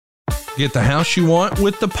Get the house you want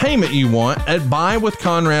with the payment you want at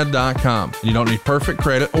buywithconrad.com. You don't need perfect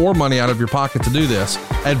credit or money out of your pocket to do this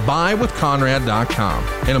at buywithconrad.com.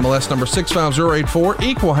 NMLS number 65084,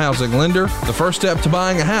 equal housing lender. The first step to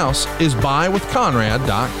buying a house is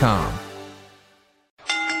buywithconrad.com.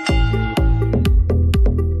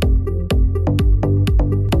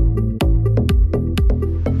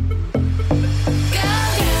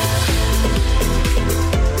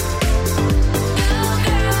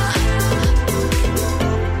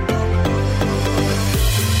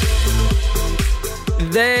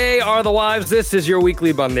 They are the Wives. This is your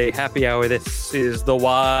weekly Monday happy hour. This is the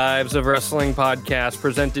Wives of Wrestling podcast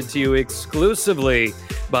presented to you exclusively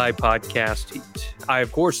by Podcast Heat. I,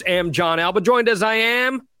 of course, am John Alba, joined as I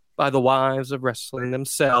am by the Wives of Wrestling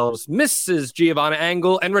themselves, Mrs. Giovanna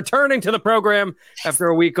Angle, and returning to the program after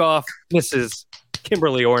a week off, Mrs.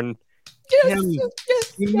 Kimberly Orton. Yes,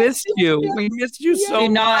 we missed you. We missed you so much. Do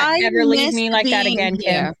not ever leave me like that again,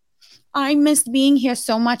 Kim. I missed being here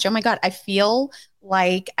so much. Oh my God. I feel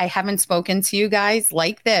like I haven't spoken to you guys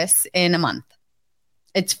like this in a month.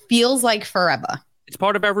 It feels like forever. It's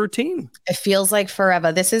part of our routine. It feels like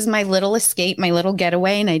forever. This is my little escape, my little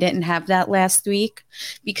getaway. And I didn't have that last week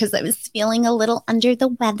because I was feeling a little under the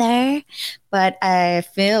weather, but I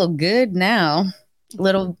feel good now.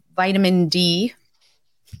 Little vitamin D.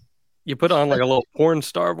 You put on like a little porn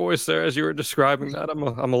star voice there as you were describing that. I'm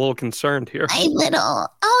a little concerned here. A little,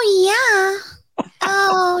 oh yeah.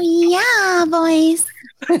 Oh yeah, boys.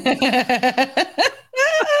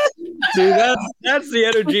 See, that's the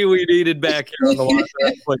energy we needed back here on the Wives of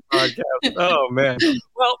Wrestling podcast. Oh man.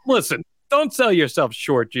 Well, listen, don't sell yourself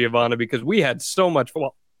short, Giovanna, because we had so much fun.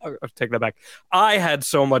 Well, I'll take that back. I had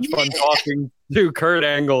so much fun talking to Kurt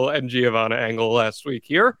Angle and Giovanna Angle last week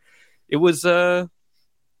here. It was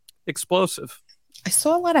explosive. I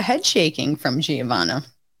saw a lot of head shaking from Giovanna.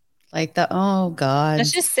 Like oh God.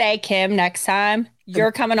 Let's just say, Kim, next time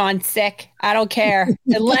you're coming on sick. I don't care.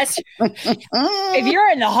 Unless if you're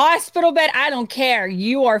in the hospital bed, I don't care.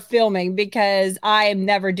 You are filming because I am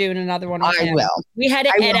never doing another one with him. Will. We had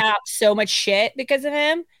to edit out so much shit because of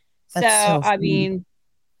him. That's so I mean,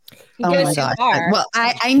 he oh goes my too God. far. Well,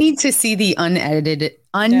 I need to see the unedited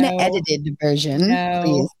version. No,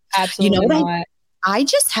 please. Absolutely you know not. what? I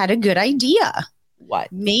just had a good idea. What?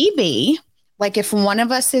 Maybe like if one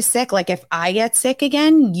of us is sick, like if I get sick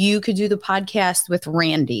again, you could do the podcast with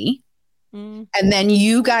Randy. And then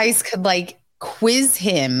you guys could like quiz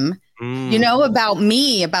him, you know, about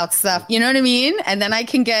me, about stuff. You know what I mean? And then I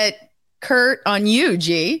can get Kurt on you,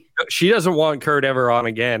 G. She doesn't want Kurt ever on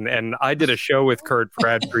again. And I did a show with Kurt for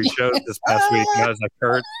ad-free shows this past week. And I was like,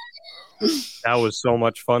 Kurt, that was so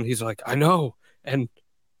much fun. He's like, I know. And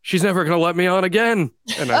she's never going to let me on again.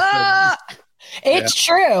 And I said, it's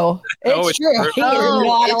true. It's true. You're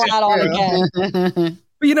not allowed on again.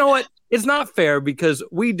 But you know what? It's not fair because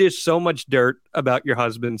we dish so much dirt about your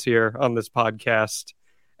husbands here on this podcast.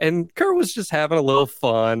 And Kurt was just having a little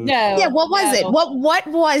fun. No. Yeah, what was it? What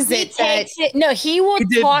was it? No, he will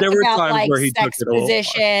talk about like sex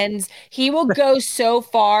positions. He will go so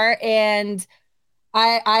far, and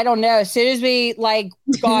I don't know. As soon as we like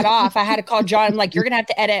got off, I had to call John. I'm like, you're gonna have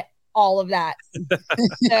to edit all of that.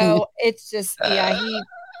 So it's just another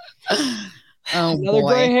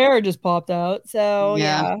gray hair just popped out. So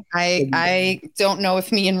yeah. I don't know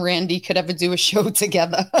if me and Randy could ever do a show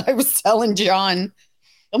together. I was telling John,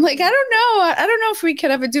 I'm like, I don't know if we could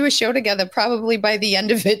ever do a show together. Probably by the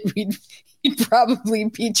end of it, he'd probably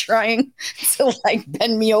be trying to like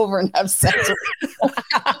bend me over and have sex with me.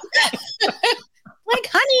 Like,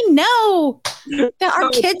 honey, no. Our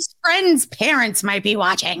kids' friends' parents might be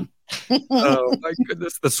watching. Oh my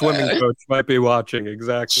goodness, the swimming coach might be watching.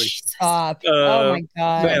 Exactly. Stop. Oh my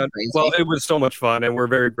God. Man. Well, it was so much fun, and we're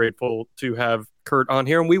very grateful to have Kurt on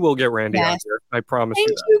here, and we will get Randy on here. I promise you.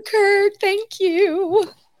 Thank you, Kurt. Thank you.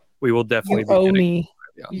 We will definitely you owe me.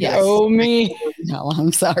 Yes. You owe me. No,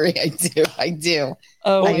 I'm sorry. I do.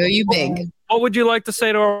 Oh, I owe you big. What would you like to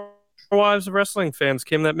say to our Wives of Wrestling fans,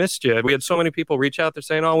 Kim, that missed you? We had so many people reach out. They're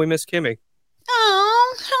saying, oh, we miss Kimmy.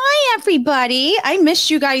 Oh, hi, everybody. I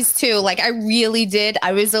missed you guys, too. Like, I really did.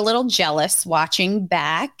 I was a little jealous watching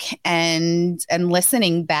back and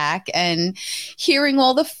listening back and hearing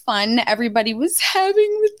all the fun everybody was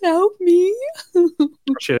having without me.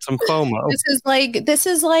 Shit, some FOMO. This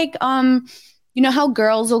is like, you know how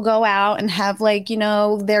girls will go out and have like, you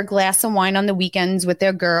know, their glass of wine on the weekends with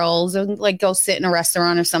their girls and like go sit in a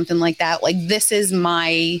restaurant or something like that. Like, this is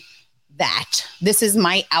my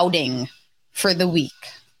outing for the week.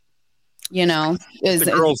 You know, I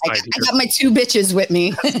got my two bitches with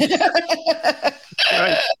me.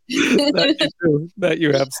 Right. That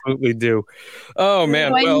you absolutely do. Oh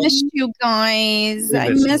man, I missed you guys. I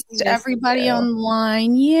missed everybody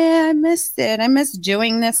online. Yeah, I missed it. I missed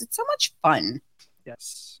doing this. It's so much fun.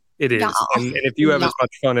 Yes. It is. And if you have as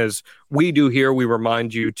much fun as we do here, we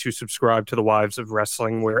remind you to subscribe to the Wives of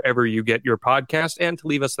Wrestling wherever you get your podcast and to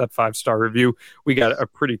leave us that 5-star review. We got a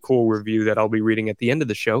pretty cool review that I'll be reading at the end of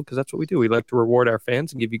the show because that's what we do. We like to reward our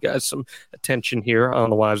fans and give you guys some attention here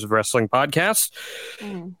on the Wives of Wrestling podcast.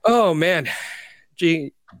 Oh, man.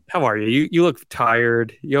 Gee, how are you? You look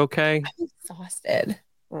tired. You okay? I'm exhausted.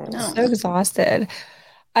 So exhausted.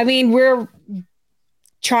 I mean, we're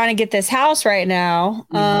trying to get this house right now.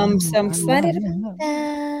 So I'm excited about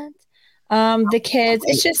that. The kids,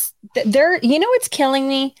 it's just they're, what's killing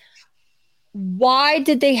me? Why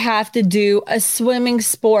did they have to do a swimming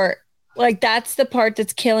sport? Like that's the part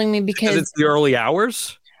that's killing me because it's the early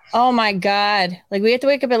hours. Oh my God. Like we have to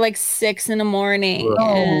wake up at like 6 a.m.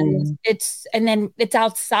 and then it's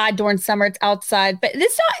outside during summer. It's outside, but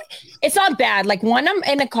it's not bad. Like when I'm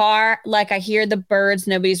in a car, like I hear the birds,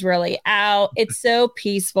 nobody's really out. It's so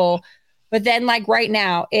peaceful. But then like right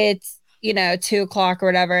now it's, 2:00 or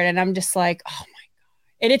whatever. And I'm just like, oh my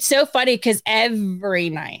God. And it's so funny because every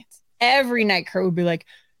night Kurt would be like,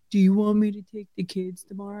 do you want me to take the kids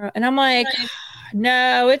tomorrow? And I'm like,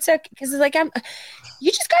 no, it's okay. Cause it's like,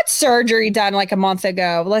 you just got surgery done like a month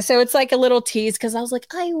ago. So it's like a little tease. Cause I was like,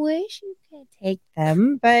 I wish you could take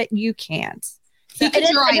them, but you can't. He could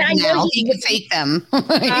drive now. He could take them.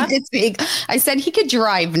 I said he could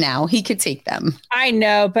drive now. He could take them. I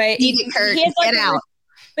know, but Kurt, get out.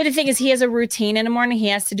 But the thing is, he has a routine in the morning. He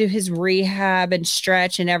has to do his rehab and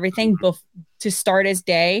stretch and everything to start his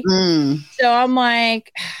day. So I'm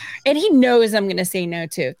like, and he knows I'm going to say no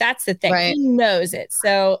to. That's the thing. Right. He knows it.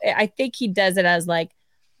 So I think he does it as like,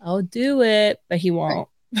 I'll do it, but he won't.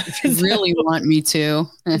 Right. If you really want me to.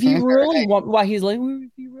 If you really want, why he's like,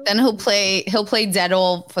 then he'll play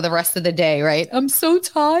Deadpool for the rest of the day, right? I'm so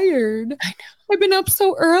tired. I know. I've been up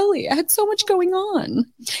so early. I had so much going on.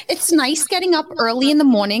 It's nice getting up early in the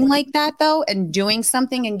morning like that, though, and doing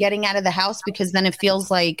something and getting out of the house because then it feels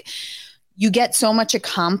like you get so much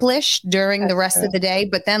accomplished during the rest of the day.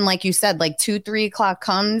 But then, like you said, like 2-3 o'clock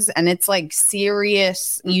comes and it's like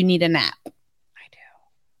serious. You need a nap.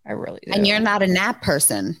 I really do. And you're not a nap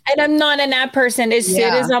person. And I'm not a nap person. As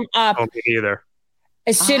soon as I'm up. Oh, me either.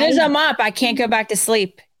 As soon as I'm up, I can't go back to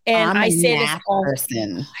sleep. And I say this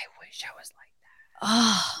person. I wish I was like that.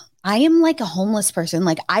 Oh, I am like a homeless person.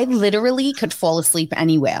 Like I literally could fall asleep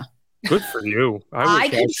anywhere. Good for you. I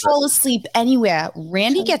could fall asleep anywhere.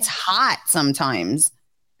 Randy gets hot sometimes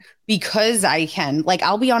because I can. Like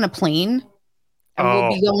I'll be on a plane and we'll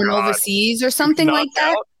be going overseas or something like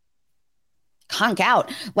that. Conk out.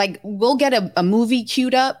 Like we'll get a movie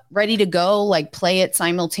queued up, ready to go, like play it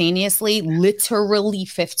simultaneously, literally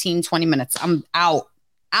 15-20 minutes. I'm out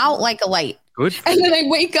like a light. Good. And then I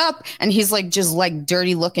wake up and he's like just like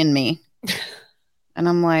dirty looking me. And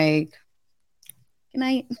I'm like, good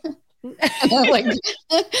night. Like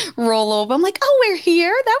roll over. I'm like, oh, we're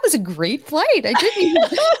here. That was a great flight. I didn't even.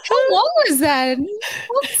 How long was that?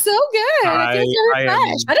 Well, so good. I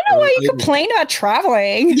don't know why you complain about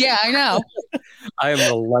traveling. Yeah, I know. I am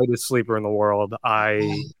the lightest sleeper in the world.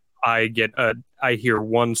 I hear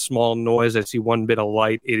one small noise. I see one bit of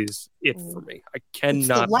light. It is it for me. I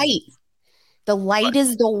cannot. The light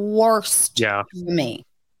is the worst for me.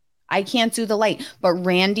 I can't do the light, but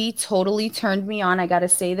Randy totally turned me on. I got to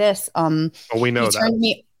say this. We know that. Turned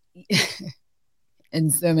me in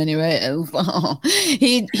so many ways.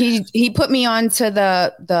 He put me onto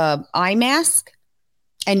the eye mask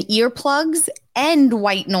and earplugs and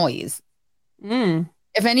white noise.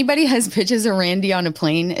 If anybody has pictures of Randy on a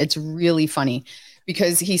plane, it's really funny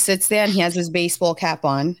because he sits there and he has his baseball cap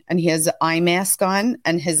on and he has an eye mask on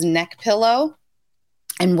and his neck pillow.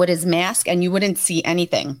 And with his mask, and you wouldn't see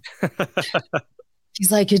anything.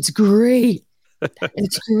 He's like, it's great.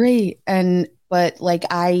 It's great. But like,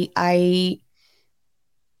 I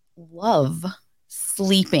love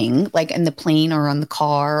sleeping like in the plane or on the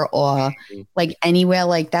car or like anywhere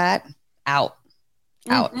like that. Out.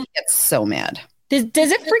 He gets so mad. Does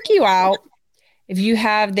it freak you out if you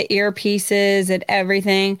have the earpieces and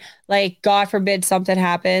everything? Like, God forbid something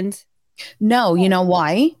happens. No, you know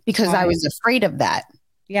why? Because I was afraid of that.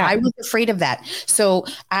 Yeah, I was afraid of that. So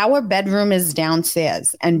our bedroom is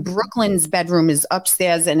downstairs and Brooklyn's bedroom is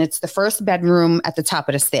upstairs and it's the first bedroom at the top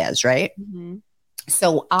of the stairs, right? Mm-hmm.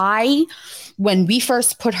 So when we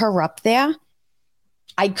first put her up there,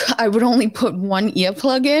 I would only put one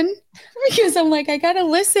earplug in because I'm like, I got to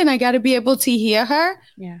listen. I got to be able to hear her.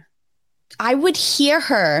 Yeah. I would hear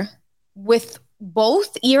her with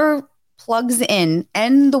both ear plugs in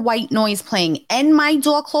and the white noise playing and my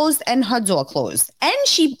door closed and her door closed. And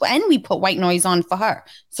we put white noise on for her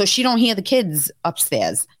so she don't hear the kids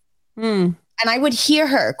upstairs. And I would hear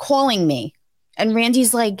her calling me. And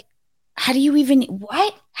Randy's like, how do you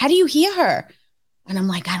hear her? And I'm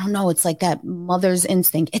like, I don't know. It's like that mother's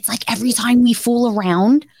instinct. It's like every time we fool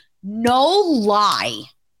around, no lie.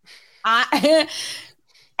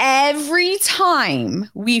 Every time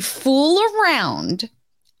we fool around,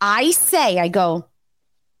 I go,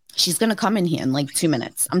 she's going to come in here in like 2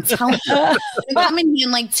 minutes. I'm telling you, come in here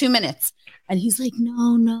in like 2 minutes. And he's like,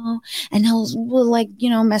 no. And we're like,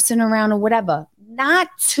 messing around or whatever. Not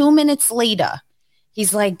 2 minutes later,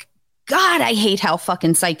 he's like, God, I hate how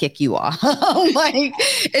fucking psychic you are. Like,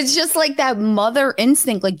 it's just like that mother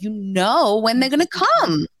instinct. Like, when they're going to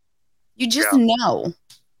come. You just know.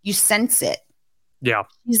 You sense it. Yeah.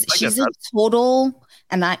 She's a total,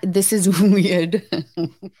 and this is weird.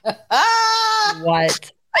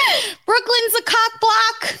 What? Brooklyn's a cock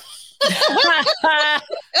block.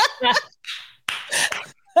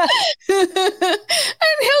 And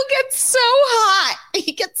he'll get so hot.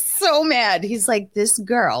 He gets so mad. He's like, this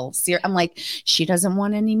girl. I'm like, she doesn't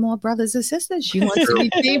want any more brothers or sisters. She wants to be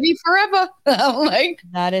baby forever. I'm like,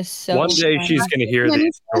 that is so. One day she's going to hear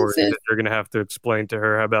these stories that you're going to have to explain to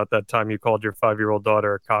her about that time you called your 5-year-old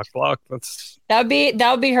daughter a cock block. That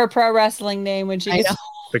would be her pro wrestling name when she gets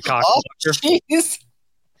the cock blocker.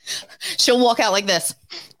 She'll walk out like this.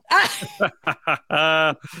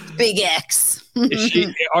 Big X.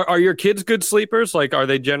 Are your kids good sleepers? Like, are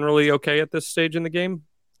they generally okay at this stage in the game?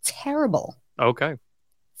 Terrible. Okay.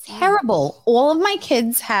 Terrible. All of my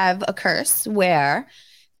kids have a curse where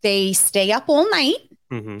they stay up all night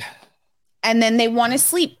and then they want to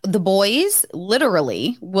sleep. The boys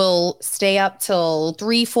literally will stay up till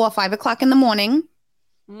 3, 4, 5 o'clock in the morning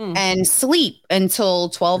and sleep until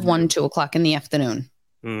 12, 1, 2 o'clock in the afternoon.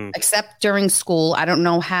 Except during school. I don't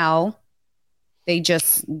know how they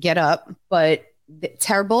just get up, but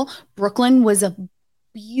terrible. Brooklyn was a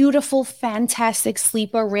beautiful, fantastic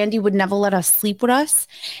sleeper. Randy would never let us sleep with us.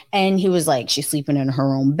 And he was like, she's sleeping in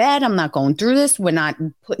her own bed. I'm not going through this. We're not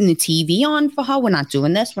putting the TV on for her. We're not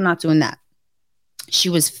doing this. We're not doing that. She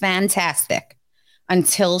was fantastic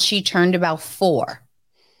until she turned about 4.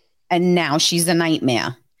 And now she's a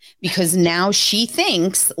nightmare because now she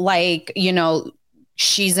thinks like,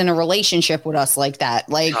 she's in a relationship with us like that.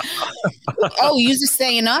 Like, oh, you just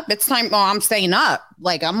staying up? It's time. Oh, I'm staying up.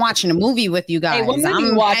 Like, I'm watching a movie with you guys. Hey, what movie I'm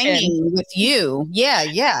you watching? hanging with you.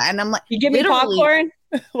 Yeah. And I'm like, you give me popcorn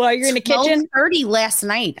while you're in the kitchen? 12:30 last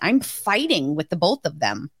night. I'm fighting with the both of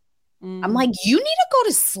them. I'm like, you need to go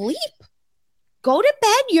to sleep. Go to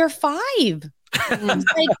bed. You're 5.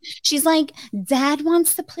 She's like, Dad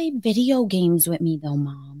wants to play video games with me though,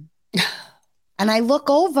 Mom. And I look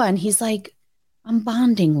over and he's like, I'm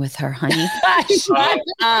bonding with her, honey. Shut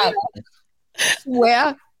up.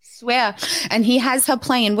 Swear. And he has her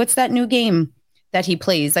playing. What's that new game that he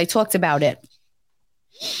plays? I talked about it.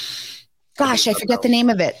 Gosh, I forget the name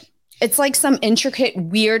of it. It's like some intricate,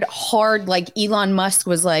 weird, hard, like Elon Musk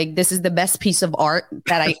was like, this is the best piece of art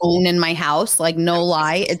that I own in my house. Like, no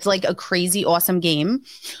lie. It's like a crazy, awesome game.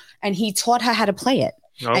 And he taught her how to play it.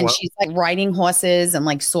 She's like riding horses and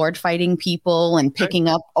like sword fighting people and picking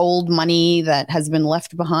up old money that has been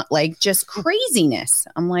left behind, like just craziness.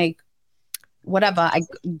 I'm like, whatever.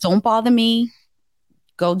 Don't bother me.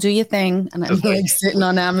 Go do your thing. And I'm like sitting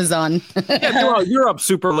on Amazon. You're up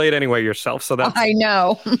super late anyway yourself. So that's I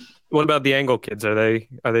know. What about the Angle kids? Are they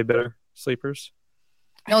better sleepers?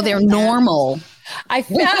 No, they're normal. I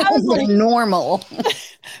was like normal.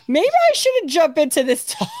 Maybe I shouldn't jump into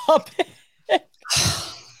this topic.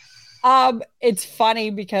 It's funny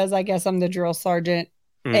because I guess I'm the drill sergeant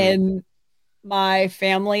and my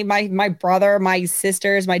family, my brother, my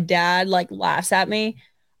sisters, my dad like laughs at me.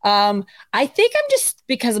 I think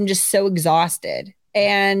because I'm just so exhausted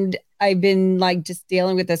and I've been like just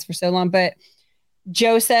dealing with this for so long, but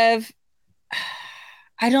Joseph,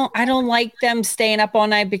 I don't like them staying up all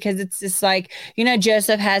night because it's just like,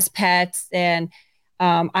 Joseph has pets and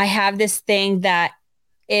I have this thing that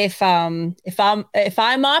if I'm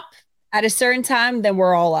up at a certain time, then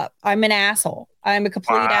we're all up. I'm an asshole. I'm a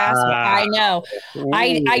complete asshole. I know.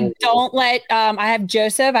 I don't let I have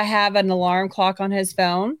Joseph. I have an alarm clock on his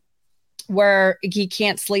phone where he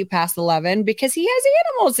can't sleep past 11 because he has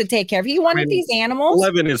animals to take care of. He wanted these animals.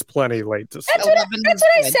 11 is plenty late to sleep. That's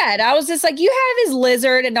what I said. I was just like, you have his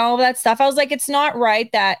lizard and all of that stuff. I was like, it's not right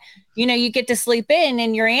that, you get to sleep in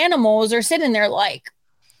and your animals are sitting there like,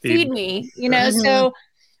 feed me, So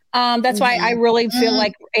That's why I really feel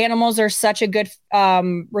like animals are such a good,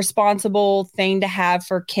 responsible thing to have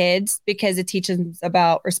for kids because it teaches them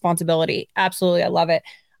about responsibility. Absolutely. I love it.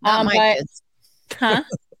 Not my kids. Huh?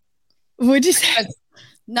 Would you say?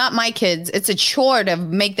 Not my kids. It's a chore to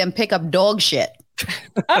make them pick up dog shit.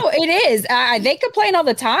 Oh, it is. They complain all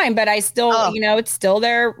the time, but I still, it's still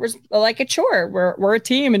there like a chore. We're a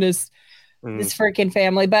team in this freaking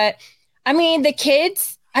family. But I mean, the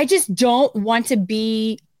kids, I just don't want to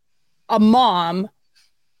be a mom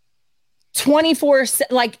 24,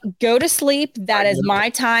 like go to sleep. That is my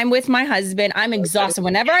time with my husband. I'm exhausted.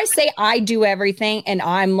 Whenever I say I do everything and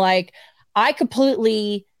I'm like, I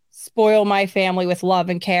completely spoil my family with love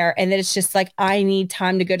and care. And then it's just like, I need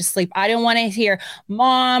time to go to sleep. I don't want to hear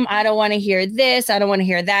mom. I don't want to hear this. I don't want to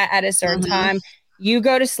hear that at a certain time. You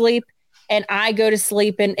go to sleep and I go to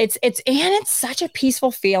sleep. And it's such a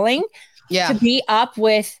peaceful feeling to be up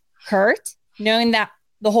with Kurt, knowing that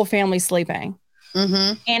the whole family's sleeping.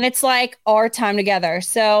 And it's like our time together.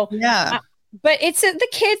 So, but it's the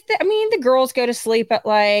kids that, the girls go to sleep at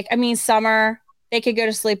summer, they could go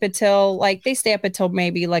to sleep until they stay up until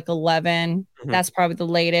maybe 11. That's probably the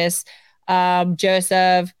latest.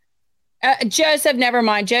 Joseph, never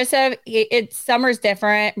mind. Joseph, summer's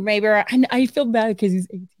different. Maybe I feel bad because he's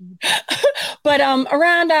 18, but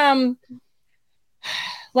around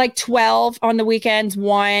 12 on the weekends,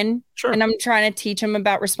 1. Sure. And I'm trying to teach him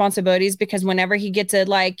about responsibilities because whenever he gets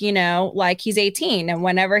to he's 18 and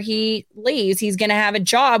whenever he leaves, he's going to have a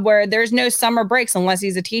job where there's no summer breaks unless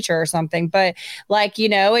he's a teacher or something. But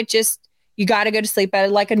it just, you got to go to sleep at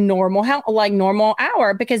a normal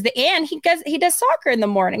hour because he does soccer in the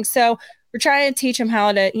morning. So we're trying to teach him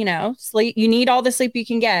how to, sleep. You need all the sleep you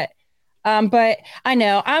can get. But I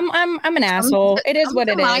know I'm an asshole. It is what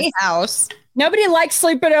it is. My house. Nobody likes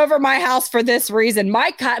sleeping over my house for this reason.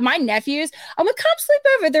 My nephews, I'm gonna come sleep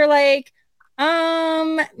over. They're like,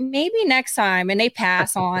 maybe next time, and they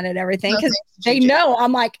pass on and everything because they know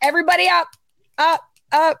I'm like, everybody up.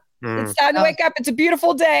 It's time to wake up. It's a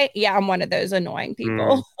beautiful day. Yeah, I'm one of those annoying people. I'm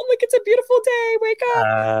like, it's a beautiful day. Wake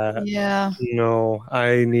up. No,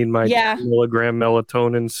 I need my 2 milligram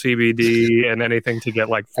melatonin, CBD, and anything to get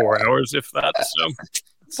 4 hours, if that.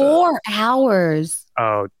 So 4 hours.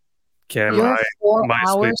 Oh. Kim, my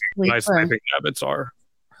sleeping habits are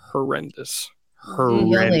horrendous.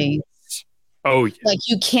 Really? Oh, yeah.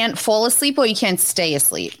 You can't fall asleep or you can't stay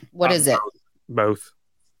asleep. What is it? Both.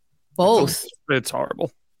 It's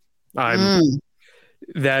horrible.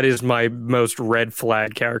 That is my most red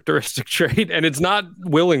flag characteristic trait, and it's not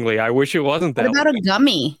willingly. I wish it wasn't that. What about a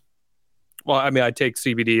gummy? Well, I take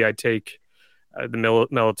CBD. I take the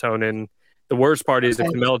melatonin. The worst part is if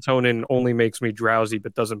the melatonin only makes me drowsy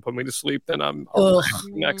but doesn't put me to sleep, then I'm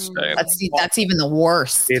next day. That's even the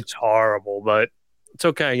worst. It's horrible, but it's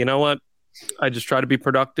okay. You know what? I just try to be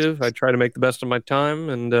productive. I try to make the best of my time,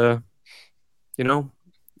 and that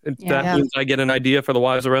means I get an idea for the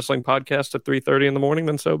Wives of Wrestling podcast at 3:30 in the morning.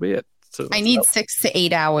 Then so be it. So I need 6 to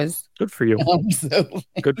 8 hours. Good for you.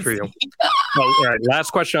 Good for you. All right.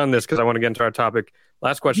 Last question on this because I want to get into our topic.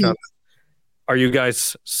 Last question on this. Are you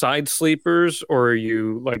guys side sleepers or are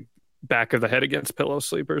you back of the head against pillow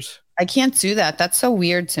sleepers? I can't do that. That's so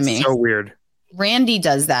weird to me. So weird. Randy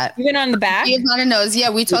does that. Even on the back? He is on a nose. Yeah,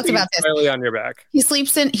 we talked about this. Entirely on your back. He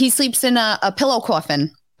sleeps in a pillow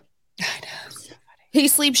coffin. I know. So funny. He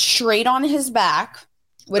sleeps straight on his back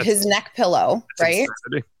with his neck pillow, right?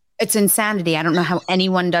 Insanity. It's insanity. I don't know how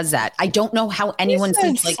anyone does that. I don't know how anyone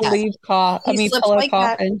sleeps like that. Pillow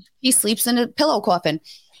coffin. He sleeps in a pillow coffin.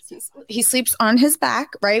 He sleeps on his back,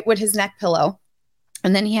 right, with his neck pillow.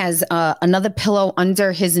 And then he has another pillow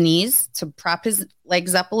under his knees to prop his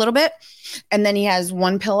legs up a little bit. And then he has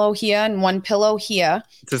one pillow here and one pillow here.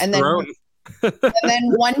 And then,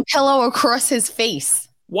 one pillow across his face.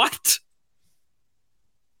 What?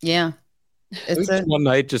 Yeah. One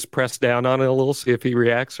night, just press down on it a little, see if he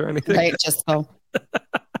reacts or anything. Right, just go.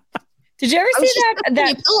 Did you ever see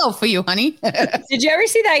that pillow for you, honey? Did you ever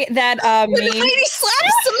see that the lady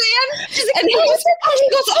slaps the man? And he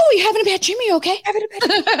goes, "Oh, you having a bad dream? Are you okay?" I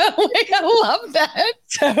love that.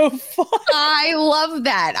 So fun. I love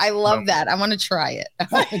that. I want to try it.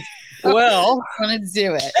 Well, I want to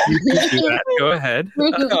do it. You can do that. Go ahead.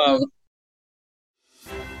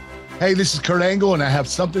 Hey, this is Kurt Angle, and I have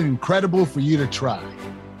something incredible for you to try.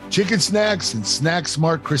 Chicken Snacks and Snack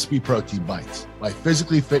Smart Crispy Protein Bites by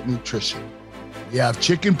Physically Fit Nutrition. We have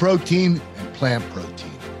chicken protein and plant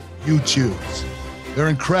protein. You choose. They're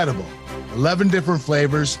incredible. 11 different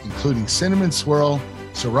flavors, including cinnamon swirl,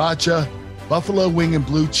 sriracha, buffalo wing and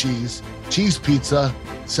blue cheese pizza,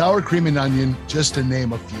 sour cream and onion, just to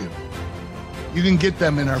name a few. You can get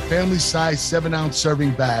them in our family size 7-ounce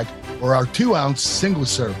serving bag or our 2-ounce single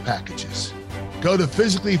serve packages. Go to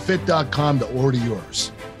physicallyfit.com to order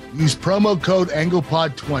yours. Use promo code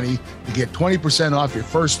AnglePod20 to get 20% off your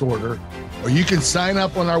first order, or you can sign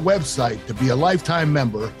up on our website to be a lifetime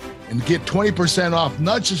member and get 20% off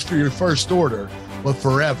not just for your first order, but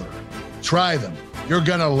forever. Try them. You're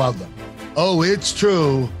going to love them. Oh, it's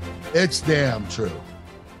true. It's damn true.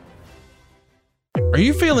 Are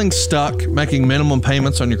you feeling stuck making minimum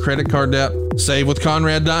payments on your credit card debt?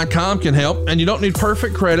 SaveWithConrad.com can help, and you don't need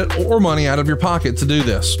perfect credit or money out of your pocket to do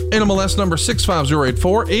this. NMLS number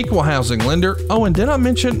 65084, equal housing lender. Oh, and did I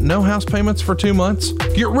mention no house payments for 2 months?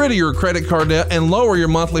 Get rid of your credit card debt and lower your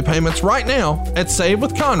monthly payments right now at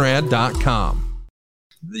SaveWithConrad.com.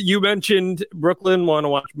 You mentioned Brooklyn want to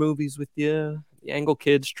watch movies with you. The Angle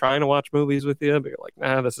kids trying to watch movies with you, but you're like,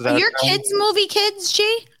 nah, this is Are your kids movie kids,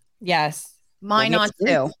 G? Yes. Mine on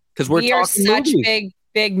too. Because we are talking such movies.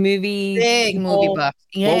 big movie buffs.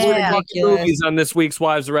 Yeah. Well, we're talking movies on this week's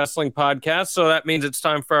Wives of Wrestling podcast, so that means it's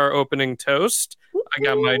time for our opening toast. Woo-hoo. I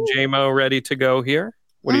got my JMO ready to go here.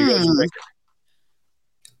 What are you guys drinking?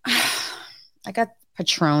 I got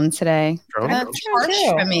Patron today. That's harsh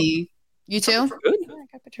for me. You too?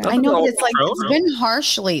 I know it's like it's been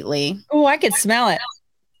harsh lately. Oh, I could smell it.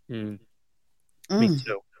 Me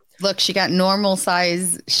too. Look, she got normal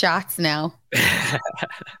size shots now. Oh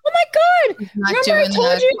my God. Remember I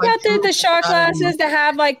told you about the shot glasses that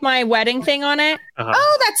have like my wedding thing on it? Uh-huh.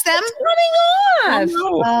 Oh, that's them. It's coming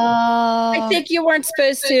off. I think you weren't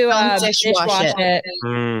supposed to dishwash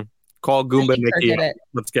it. Call Goomba Nikki.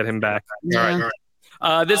 Let's get him back. Yeah.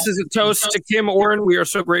 All right. This is a toast to Kim Oren. We are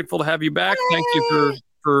so grateful to have you back. Yay. Thank you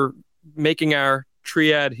for making our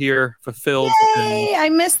triad here fulfilled. Yay, I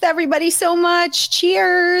missed everybody so much.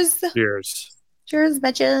 Cheers. Cheers. Cheers,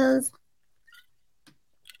 bitches.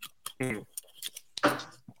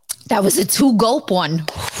 That was a 2-gulp one.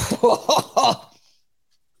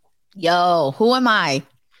 Yo, who am I?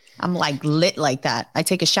 I'm like lit like that. I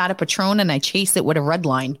take a shot of Patron and I chase it with a red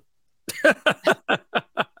line.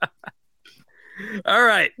 All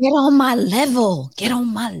right. Get on my level.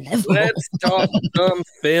 Let's talk some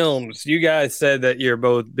films. You guys said that you're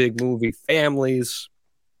both big movie families.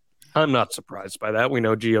 I'm not surprised by that. We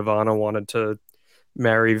know Giovanna wanted to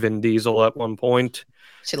marry Vin Diesel at one point.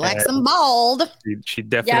 She likes him bald. She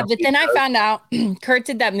definitely. Yeah, but then I found out Kurt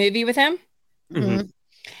did that movie with him. Mm-hmm.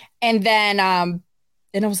 And then I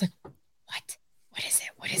was like, what?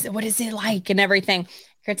 What is it like? And everything.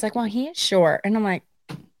 Kurt's like, well, he is short. And I'm like,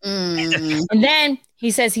 And then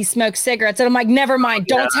he says he smokes cigarettes, and I'm like, never mind.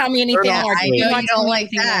 Don't tell me anything more. I know you don't like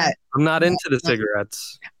that. I'm not into the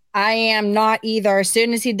cigarettes. I am not either. As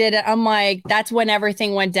soon as he did it, I'm like, that's when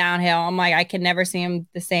everything went downhill. I'm like, I can never see him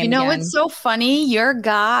the same. You know again. what's so funny? Your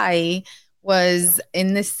guy was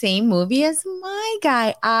in the same movie as my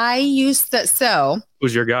guy. I used to. So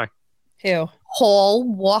who's your guy? Who?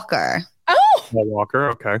 Paul Walker. Oh, Paul Walker.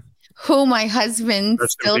 Okay. Who my husband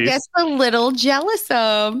still gets a little jealous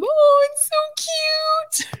of. Oh, it's so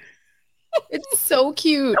cute. It's so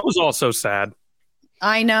cute. That was also sad.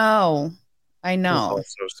 I know. It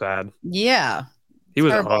was so sad. Yeah. He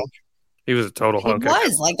was a hunk. He was a total hunk. He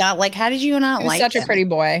was like, how did you not like such a pretty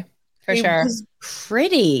boy, for sure. He was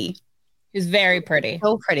pretty. He was very pretty.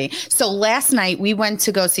 So pretty. So last night we went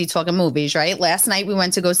to go see, talking movies, right? Last night we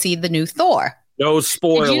went to go see the new Thor. No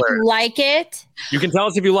spoilers. Did you like it? You can tell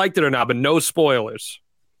us if you liked it or not, but no spoilers.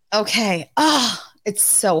 Okay. Oh, it's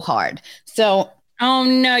so hard. So, oh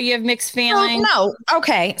no, you have mixed feelings. No.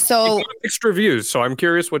 Okay. So mixed reviews. So I'm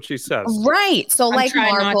curious what she says. Right. So like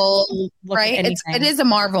Marvel, right? It is a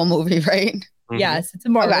Marvel movie, right? Mm-hmm. Yes, it's a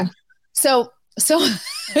Marvel. Okay.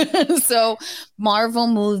 So Marvel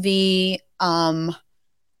movie.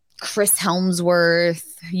 Chris Hemsworth,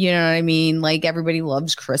 you know what I mean? Like everybody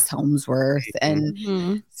loves Chris Hemsworth.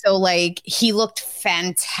 And so like he looked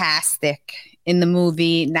fantastic in the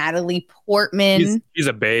movie. Natalie Portman. She's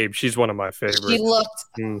a babe. She's one of my favorites. She looked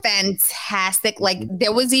fantastic. Like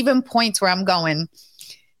there was even points where I'm going,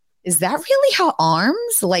 is that really her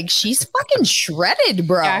arms? Like she's fucking shredded,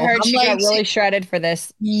 bro. Yeah, I heard she got really shredded for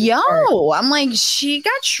this. I'm like, she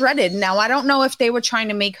got shredded. Now I don't know if they were trying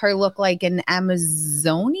to make her look like an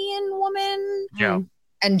Amazonian woman,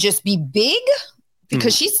 and just be big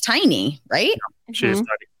because she's tiny, right? She is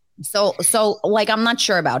tiny. So like I'm not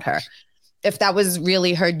sure about her if that was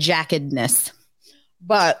really her jackedness.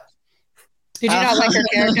 But did you not like her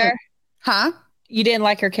character? Huh? You didn't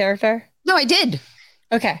like her character? No, I did.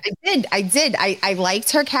 Okay. I did. I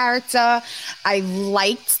liked her character. I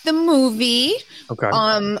liked the movie. Okay.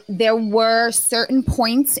 There were certain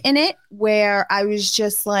points in it where I was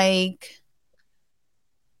just like,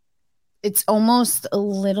 it's almost a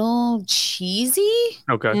little cheesy.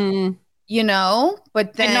 Okay. You know,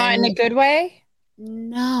 but then not in a good way.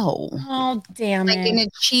 No. Oh, damn it. Like in a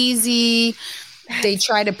cheesy, they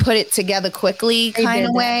try to put it together quickly kind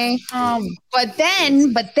of way. But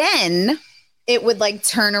then it would like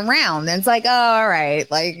turn around and it's like, oh, all right,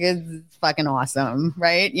 like it's fucking awesome,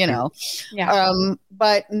 right? You know. Yeah.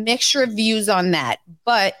 But mixed reviews on that.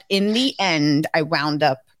 But in the end, I wound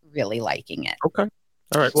up really liking it. Okay.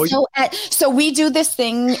 All right. Well, so we do this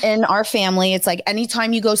thing in our family. It's like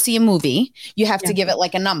anytime you go see a movie, you have to give it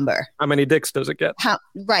like a number. How many dicks does it get?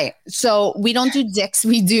 Right. So we don't do dicks.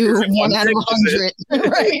 We do 1 out of 100.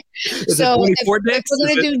 Right. So if we're going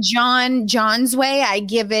to do John's way, I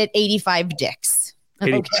give it 85 dicks.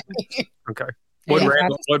 Okay.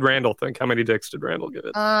 What'd Randall think? How many dicks did Randall give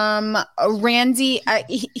it? Randy,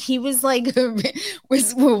 he was like,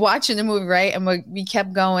 we're watching the movie, right? And we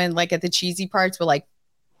kept going like at the cheesy parts. We're like,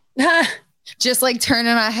 just like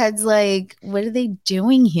turning our heads like, what are they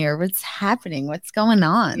doing here? What's happening? What's going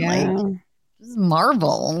on? Yeah. Like, this is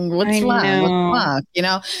Marvel. What's fuck? You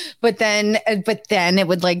know? But then it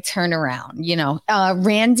would like turn around, you know.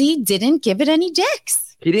 Randy didn't give it any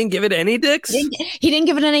dicks. He didn't give it any dicks? He didn't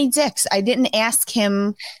give it any dicks. I didn't ask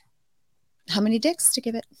him how many dicks to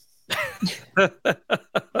give it.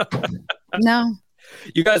 No.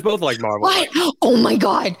 You guys both like Marvel. What? Oh my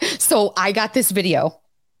God. So I got this video.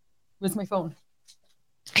 Where's my phone?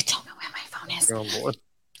 I don't know where my phone is. Oh, boy.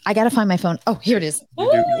 I got to find my phone. Oh, here it is. Oh,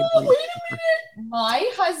 wait a minute. My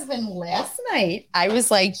husband last night, I was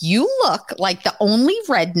like, you look like the only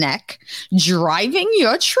redneck driving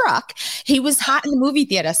your truck. He was hot in the movie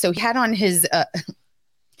theater. So he had on his...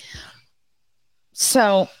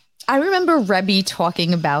 So I remember Rebby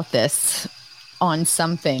talking about this on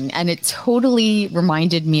something, and it totally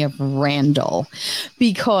reminded me of Randall,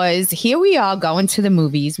 because here we are going to the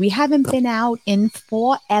movies. We haven't been out in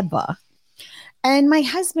forever. And my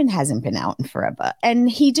husband hasn't been out in forever. And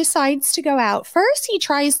he decides to go out. First, he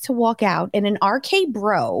tries to walk out in an RK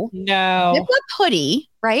Bro. No. With a hoodie,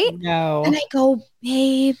 right? No. And I go,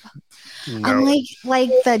 babe. No. I'm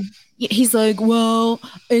he's like, well,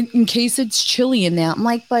 in case it's chilly in there. I'm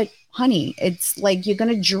like, but honey, it's like you're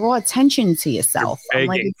going to draw attention to yourself. I'm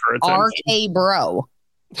like, RK Bro.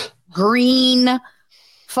 Green,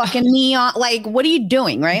 fucking neon. Like, what are you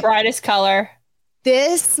doing, right? Brightest color.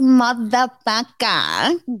 This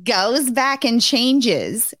motherfucker goes back and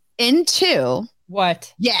changes into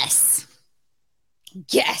what? Yes.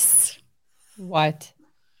 What?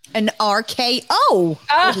 An RKO.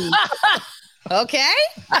 Okay?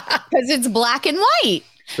 Because it's black and white.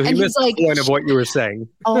 So he missed the point of what you were saying.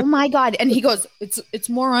 Oh my God. And he goes, it's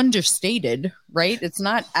more understated, right? It's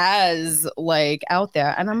not as like out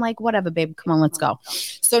there. And I'm like, whatever, babe, come on, let's go.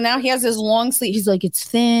 So now he has his long sleeve. He's like, it's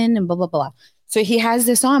thin and blah, blah, blah. So he has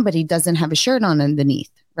this on, but he doesn't have a shirt on underneath,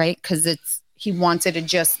 right? Because he wanted to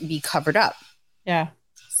just be covered up. Yeah.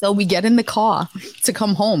 So we get in the car to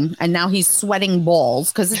come home, and now he's sweating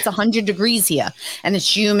balls because it's 100 degrees here and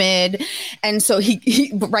it's humid. And so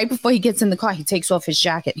he right before he gets in the car, he takes off his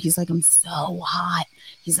jacket. He's like, I'm so hot.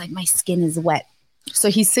 He's like, my skin is wet. So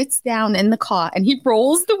he sits down in the car and he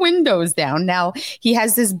rolls the windows down. Now he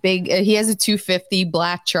has this he has a 250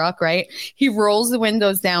 black truck, right? He rolls the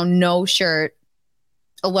windows down, no shirt,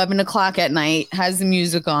 11 o'clock at night, has the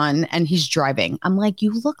music on, and he's driving. I'm like,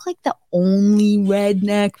 you look like the only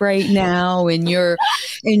redneck right now in your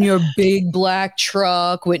big black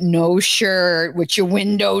truck with no shirt, with your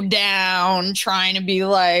window down, trying to be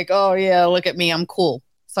like, oh yeah, look at me, I'm cool.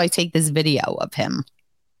 So I take this video of him.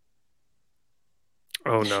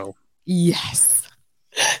 Oh no. Yes.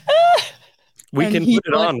 We can put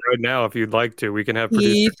it on right now if you'd like to. We can have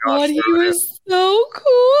producer He thought he was so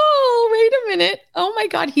cool. Wait a minute. Oh my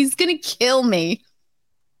God, he's gonna kill me.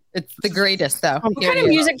 It's the greatest though. What kind of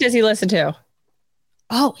music does he listen to?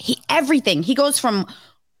 Oh, everything. He goes from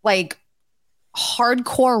like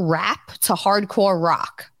hardcore rap to hardcore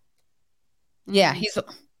rock. Yeah, he's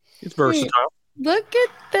versatile. Look at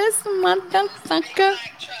this motherfucker.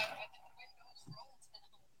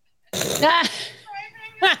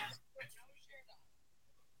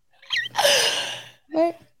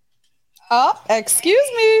 Oh, excuse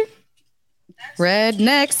me.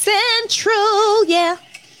 Redneck Central, yeah.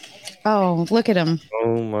 Oh, look at him.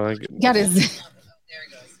 Oh my goodness. Got his.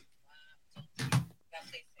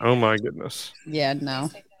 Oh my goodness. Yeah, no.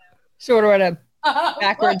 Sort of a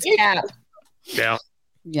backwards cap. Yeah.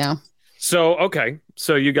 Yeah. So, okay.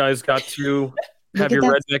 So you guys got to have your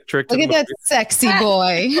redneck trick. Look at that sexy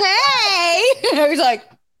boy. Hey! He's like,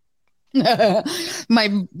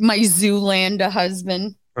 my Zoolander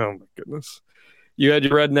husband. Oh my goodness. You had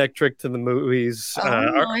your redneck trick to the movies.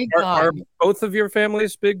 my God. Are both of your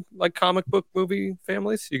families big like comic book movie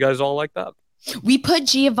families? You guys all like that? We put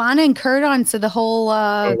Giovanna and Kurt on to the whole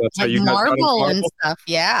like Marvel and stuff.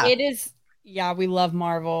 Yeah. It is. Yeah, we love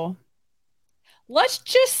Marvel. Let's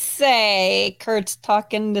just say Kurt's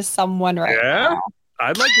talking to someone right now.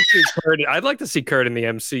 I'd like to see Kurt. I'd like to see Kurt in the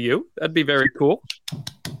MCU. That'd be very cool.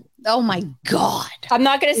 Oh my God. I'm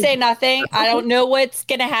not going to say nothing. I don't know what's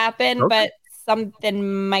going to happen, but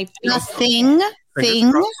something might be. Nothing.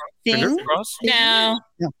 Thing. No.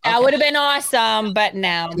 That would have been awesome, but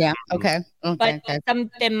no. Yeah. Okay. But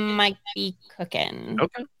something might be cooking.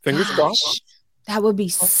 Okay. Fingers crossed. That would be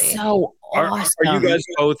so awesome. Are you guys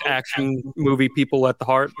both action movie people at the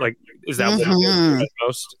heart? Like, is that what you like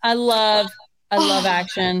most? I love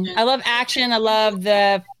action. I love action. I love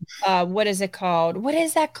the what is it called? What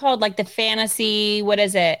is that called? Like the fantasy. What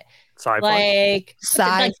is it? Sci-fi. Like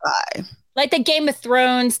sci-fi. Like the Game of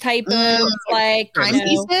Thrones type of like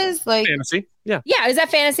pieces, like fantasy. Yeah. Yeah. Is that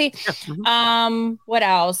fantasy? Yeah. Mm-hmm. What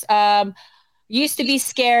else? Used to be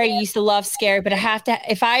scary. Used to love scary, but I have to.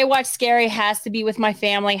 If I watch scary, it has to be with my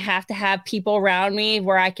family. Have to have people around me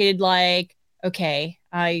where I could like. Okay,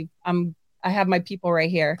 I have my people right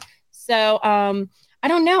here. So I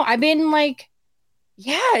don't know. I've been like,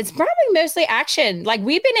 yeah, it's probably mostly action. Like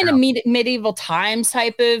we've been in a medieval times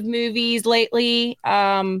type of movies lately.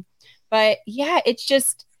 But yeah, it's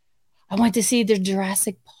just I went to see the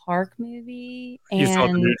Jurassic Park movie. And you saw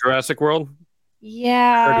the new Jurassic World?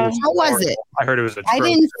 Yeah. How was it? I heard it was a I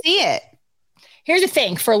didn't see it. Here's the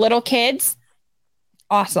thing for little kids.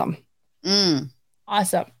 Awesome.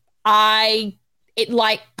 Awesome.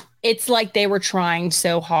 It's like they were trying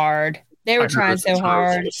so hard. They were trying so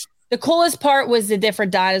hard. The coolest part was the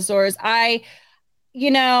different dinosaurs.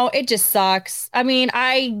 It just sucks. I mean,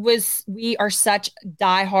 we are such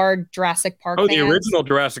diehard Jurassic Park fans. The original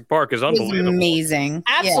Jurassic Park is unbelievable. Amazing.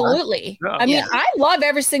 Absolutely. Yeah. I mean, I love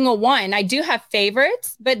every single one. I do have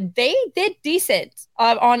favorites, but they did decent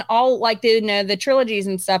on all like the trilogies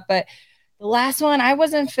and stuff. But the last one, I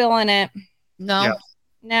wasn't feeling it. No.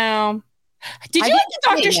 Did you like the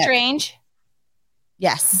Doctor Strange?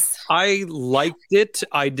 Yes. I liked it.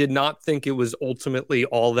 I did not think it was ultimately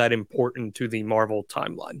all that important to the Marvel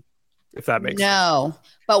timeline, if that makes sense. No.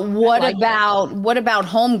 But what about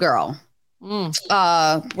Homegirl? What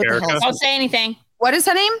the hell? Don't say anything. What is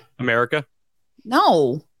her name? America?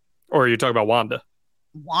 No. Or are you talking about Wanda?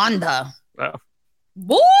 Wanda. Oh.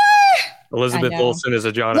 Boy. Elizabeth Olsen is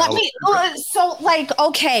a John.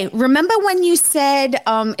 Okay. Remember when you said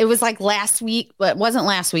it was like last week, but it wasn't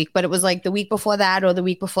last week, but it was like the week before that or the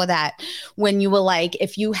week before that, when you were like,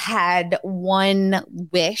 if you had one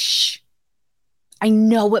wish, I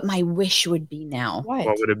know what my wish would be now. What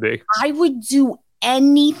would it be? I would do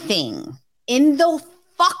anything in the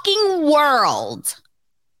fucking world.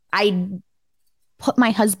 I'd put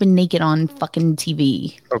my husband naked on fucking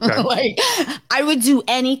TV. Okay. Like, I would do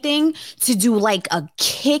anything to do like a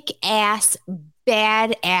kick-ass,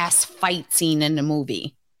 badass fight scene in the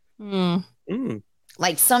movie.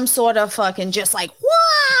 Like some sort of fucking just like,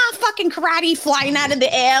 wah, fucking karate flying out of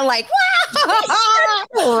the air, like, wah,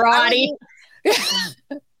 karate.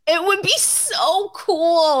 It would be so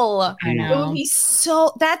cool. I know. It would be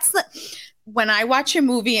so, when I watch a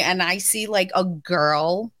movie and I see like a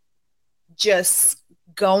girl just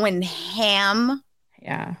going ham,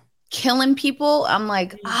 killing people, I'm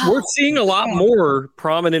like, we're seeing a lot more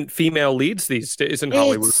prominent female leads these days in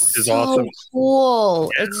Hollywood, which is awesome. Cool.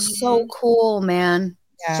 Yeah. It's so cool, man.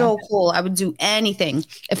 Yeah. So cool. I would do anything.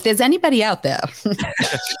 If there's anybody out there.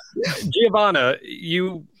 Giovanna,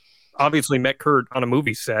 you obviously met Kurt on a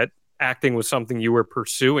movie set. Acting was something you were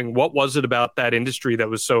pursuing. What was it about that industry that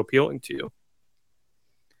was so appealing to you?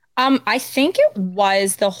 I think it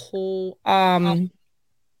was the whole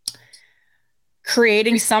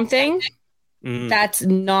creating something that's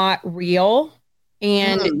not real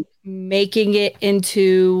and making it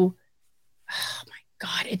into, oh my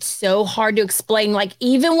God, it's so hard to explain. Like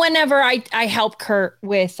even whenever I help Kurt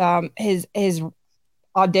with his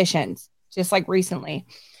auditions, just like recently,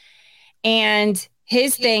 and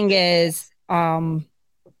his thing is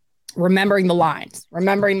remembering the lines.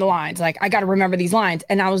 Like, I got to remember these lines.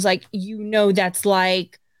 And I was like, that's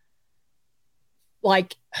like, oh my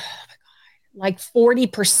God, like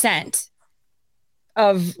 40%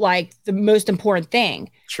 of like the most important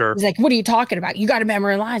thing. Sure. He's like, what are you talking about? You got to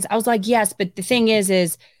memorize lines. I was like, yes, but the thing is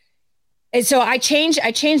and so I changed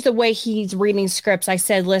the way he's reading scripts. I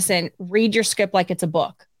said, listen, read your script like it's a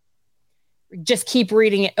book. Just keep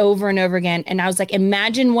reading it over and over again. And I was like,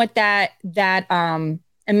 imagine what that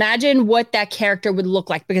Imagine what that character would look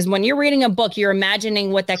like, because when you're reading a book, you're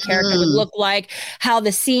imagining what that character would look like, how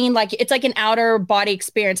the scene, like it's like an outer body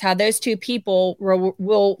experience, how those two people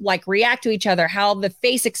will like react to each other, how the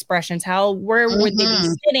face expressions, where would they be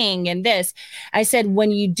sitting and this. I said,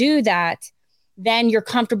 when you do that, then you're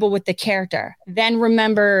comfortable with the character. Then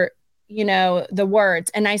remember, the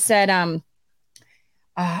words. And I said,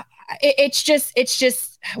 it's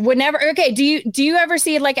just whenever. Okay. Do you ever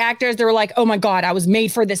see like actors that are like, oh my God, I was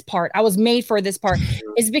made for this part.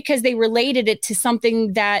 It's because they related it to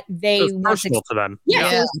something that was personal to them.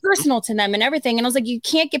 Yeah. It was personal to them and everything. And I was like, you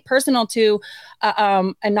can't get personal to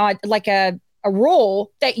a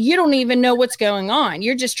role that you don't even know what's going on.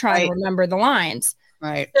 You're just trying to remember the lines.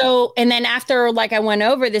 Right. So, and then after like I went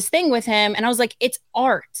over this thing with him and I was like, it's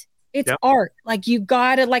art. It's art. Like you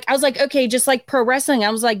gotta I was like, okay, just like pro wrestling. I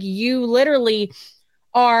was like, you literally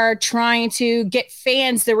are trying to get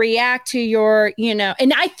fans to react to your, and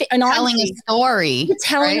telling a story.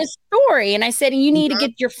 Telling a story. And I said, you need to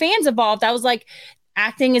get your fans involved. I was like,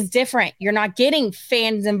 acting is different. You're not getting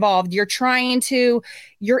fans involved. You're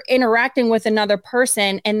interacting with another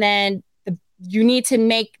person. And then you need to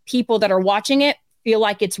make people that are watching it feel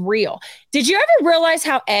like it's real. Did you ever realize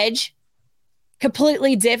how Edge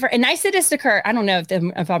completely different? And I said this to Kurt. I don't know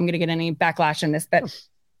if I'm going to get any backlash on this, but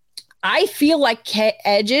I feel like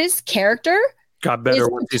Edge's character got better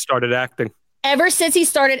once he started acting. Ever since he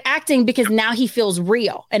started acting, because now he feels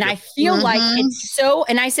real. And I feel like it's so,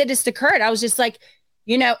 and I said this to Kurt, I was just like,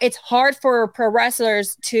 it's hard for pro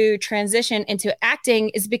wrestlers to transition into acting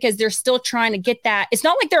is because they're still trying to get that. It's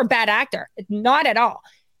not like they're a bad actor. Not at all.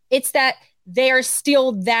 It's that they are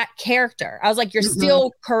still that character. I was like, you're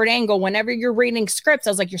still Kurt Angle. Whenever you're reading scripts, I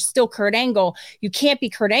was like, you're still Kurt Angle. You can't be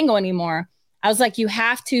Kurt Angle anymore. I was like, you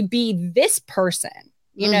have to be this person,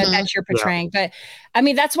 that you're portraying. Yeah. But I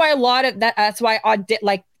mean, that's why that's why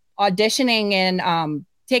auditioning and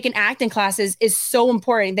taking acting classes is so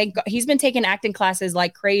important. He's been taking acting classes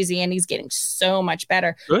like crazy and he's getting so much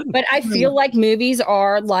better. Good. But I feel like movies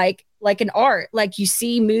are like an art. Like you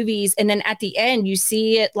see movies and then at the end you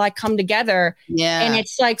see it like come together. Yeah. And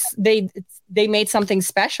it's like they made something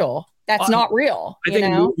special. That's not real. I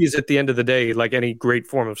think movies at the end of the day, like any great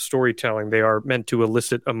form of storytelling, they are meant to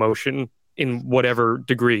elicit emotion in whatever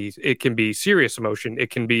degree. It can be serious emotion. It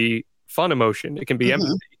can be fun emotion. It can be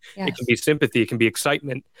empathy. Yes. It can be sympathy. It can be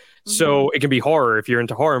excitement. So it can be horror if you're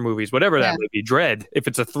into horror movies, whatever that may be. Dread if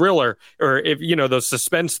it's a thriller, or if those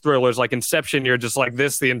suspense thrillers like Inception, you're just like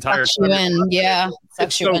this the entire time.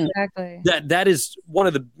 Exactly. That is one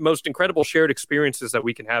of the most incredible shared experiences that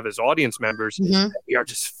we can have as audience members. We are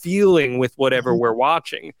just feeling with whatever we're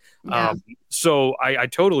watching. So I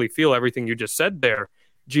totally feel everything you just said there,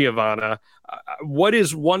 Giovanna. What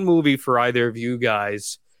is one movie for either of you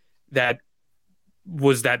guys that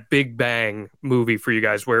was that big bang movie for you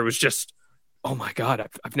guys where it was just, oh my God,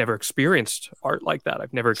 I've never experienced art like that.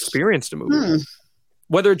 I've never experienced a movie,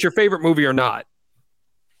 whether it's your favorite movie or not.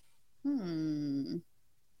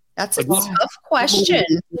 That's a tough question.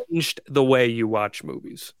 Changed the way you watch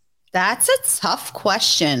movies. That's a tough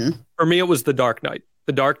question. For me, it was The Dark Knight.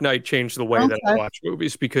 The Dark Knight changed the way that I watch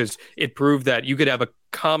movies because it proved that you could have a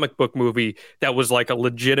comic book movie that was like a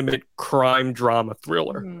legitimate crime drama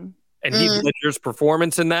thriller. And Heath Ledger's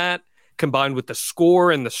performance in that, combined with the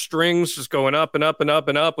score and the strings just going up and up and up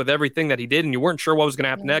and up with everything that he did, and you weren't sure what was going to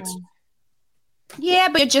happen next. Yeah,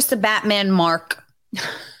 but you're just a Batman mark.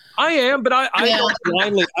 I am, but I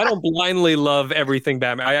don't blindly love everything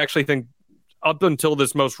Batman. I actually think up until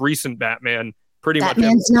this most recent Batman's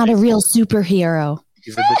not a real superhero.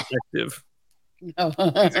 He's a detective. He's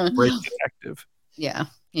a great detective. Yeah,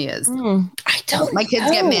 he is. My kids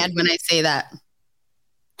get mad when I say that.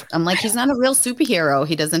 I'm like, he's not a real superhero.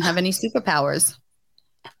 He doesn't have any superpowers.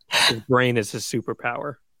 His brain is his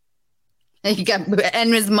superpower. And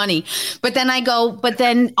his money. But then I go,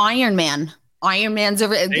 Iron Man. Iron Man's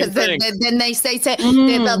because then they say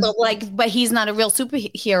like, but he's not a real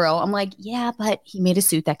superhero. I'm like, yeah, but he made a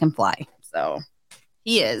suit that can fly. So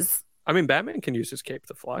he is. I mean, Batman can use his cape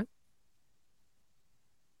to fly.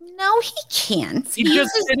 No, he can't. He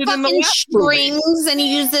just uses fucking strings and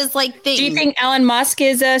he uses like things. Do you think Elon Musk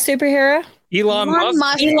is a superhero? Elon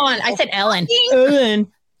Musk. I said Ellen.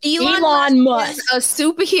 Elon Musk is a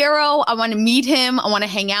superhero. I want to meet him. I want to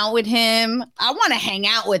hang out with him. I want to hang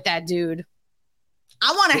out with that dude.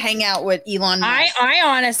 I want to hang out with Elon Musk. I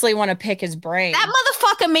honestly want to pick his brain. That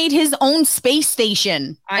motherfucker made his own space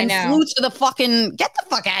station. I know. Flew to the fucking, get the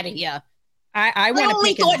fuck out of here. I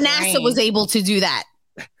only thought NASA was able to do that.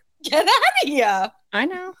 Get out of here. I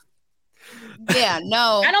know. Yeah,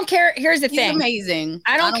 no. I don't care. Here's the thing. He's amazing.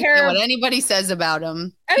 I don't care what anybody says about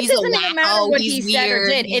him. It doesn't even matter what he said or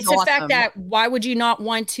did. It's the fact awesome. that why would you not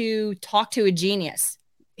want to talk to a genius?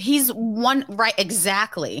 He's one, right?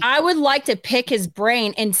 Exactly. I would like to pick his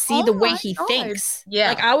brain and see the way he thinks. Yeah.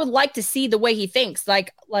 Like, I would like to see the way he thinks.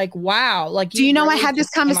 Like, wow. Like, do you know, really I had this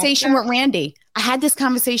conversation with Randy.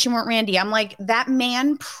 I'm like, that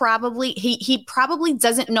man probably, he probably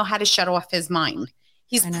doesn't know how to shut off his mind.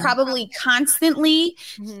 He's probably constantly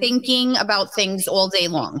thinking about things all day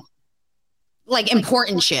long. Like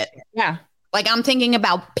important shit. Yeah. Like I'm thinking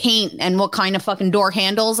about paint and what kind of fucking door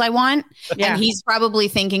handles I want. Yeah. And he's probably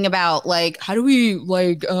thinking about like, how do we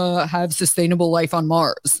like have sustainable life on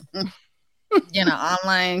Mars? You know, I'm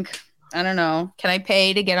like, I don't know. Can I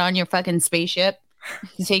pay to get on your fucking spaceship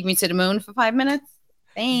to take me to the moon for 5 minutes?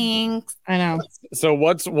 Thanks. I know. So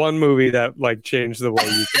what's one movie that like changed the way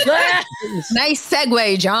you Nice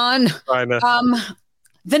segue, John.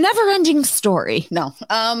 The Never-Ending Story. No.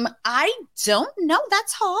 I don't know.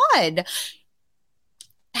 That's hard.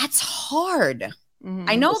 Mm-hmm.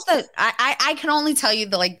 I know that I can only tell you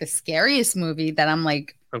the scariest movie that I'm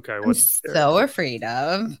like, okay, I'm so afraid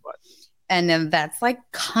of. What? And then that's like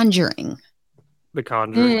Conjuring. The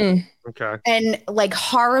Conjuring. Okay. And like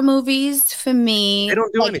horror movies for me, they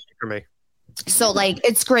don't do anything for me. So like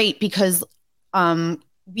it's great because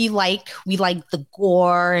we like the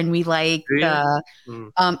gore and we like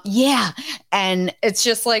and it's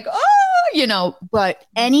just like, oh, you know, but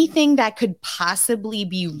anything that could possibly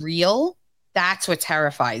be real, that's what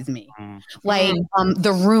terrifies me. Like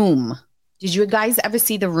The Room. Did you guys ever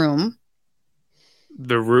see The Room?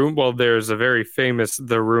 The Room? Well, there's a very famous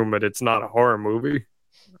The Room, but it's not a horror movie.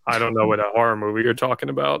 I don't know what a horror movie you're talking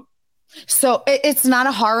about. So it's not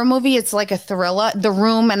a horror movie. It's like a thriller. The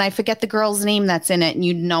Room, and I forget the girl's name that's in it, and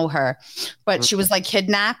you know her, but she was like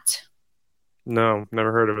kidnapped. No,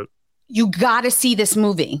 never heard of it. You got to see this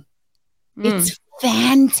movie. It's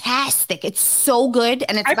fantastic. It's so good,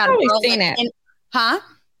 and it's I've about probably a girl. Seen it. Huh?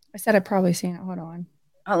 I said I've probably seen it. Hold on.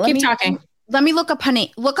 Keep talking. Let me look up her name.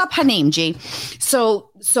 Look up her name, G. So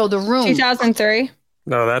The Room. 2003.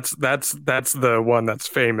 No, that's the one that's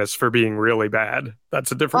famous for being really bad.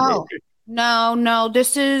 That's a different movie. No.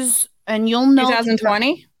 This is, and you'll know.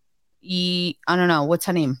 2020. I don't know what's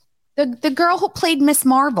her name. The girl who played Miss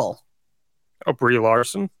Marvel. Oh, Brie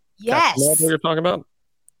Larson. Yes. That's what you're talking about.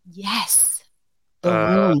 Yes. The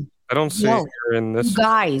Room. I don't see her in this.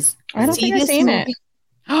 Guys, I don't think I've seen it.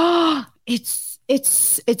 Oh, it's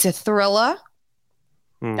a thriller.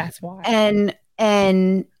 That's why.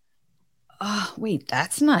 And wait,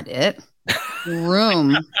 that's not it.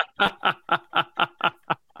 Room.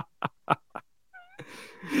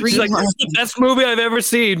 She's like, this is the best movie I've ever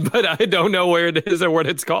seen, but I don't know where it is or what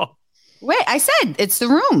it's called. Wait, I said it's The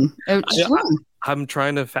Room. Room. I'm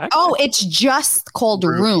trying to fact. Oh, it's just called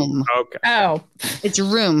Room. Okay. Oh, it's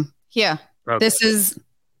Room. Here. Okay. This is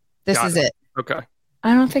it. Okay.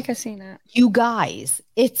 I don't think I've seen it. You guys,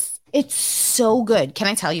 it's so good. Can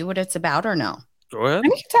I tell you what it's about or no? Go ahead. I mean,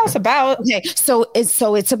 you can tell us about. Okay, so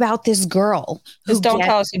it's about this girl. Just don't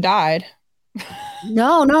tell us who died.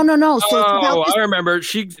 No. So I remember.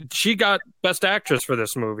 She got Best Actress for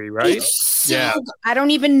this movie, right? Yeah. I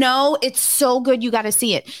don't even know. It's so good. You got to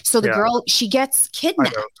see it. So the girl, she gets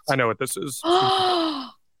kidnapped. I know what this is.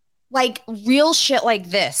 Like real shit like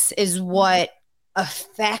this is what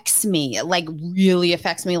affects me, like really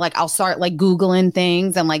affects me. Like I'll start like Googling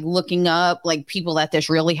things and like looking up like people that this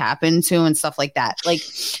really happened to and stuff like that. Like,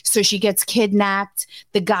 so she gets kidnapped.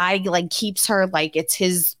 The guy like keeps her like it's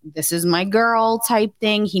his, this is my girl type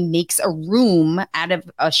thing. He makes a room out of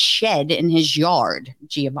a shed in his yard,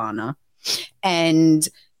 Giovanna. And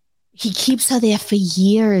he keeps her there for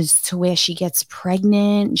years to where she gets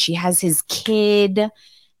pregnant. She has his kid.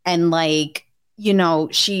 And like, you know,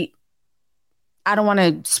 I don't want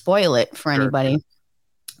to spoil it for anybody,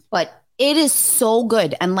 but it is so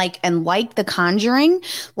good. And like The Conjuring,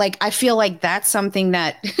 like, I feel like that's something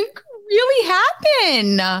that really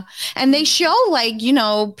happened. And they show like, you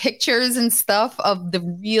know, pictures and stuff of the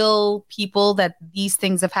real people that these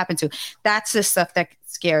things have happened to. That's the stuff that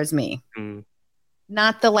scares me.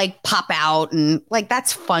 Not the like pop out and like,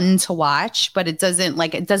 that's fun to watch, but it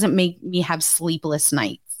doesn't make me have sleepless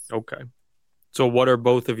nights. Okay. So what are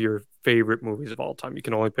both of your favorite movies of all time? You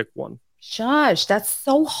can only pick one. Shush, that's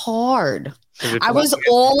so hard. I was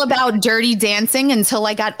all about Dirty Dancing until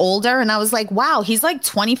I got older and I was like, wow, he's like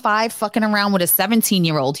 25 fucking around with a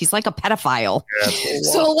 17-year-old. He's like a pedophile. Yeah,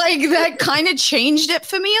 so like that kind of changed it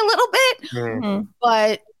for me a little bit.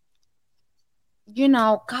 But you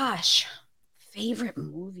know, gosh, favorite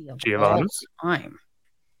movie of all time.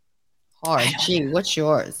 hard. Gee, what's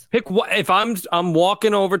yours? Pick what if I'm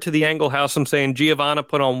walking over to the Angle house. I'm saying, Giovanna,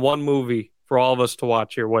 put on one movie for all of us to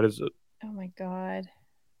watch here. What is it? Oh my God.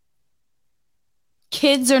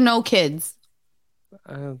 Kids or no kids?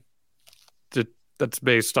 That's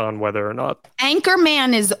based on whether or not.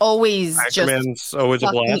 Anchorman is always Anchorman's always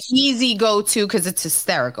a blast. Easy go-to because it's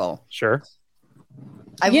hysterical. Sure.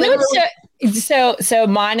 So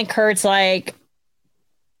mine and Kurt's like,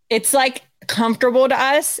 it's like comfortable to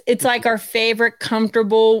us. It's like our favorite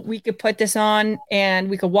comfortable. We could put this on and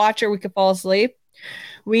we could watch it. We could fall asleep.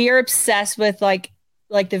 We are obsessed with like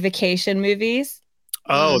the vacation movies.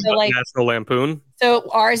 Oh, so like National Lampoon. So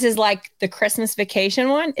ours is like the Christmas Vacation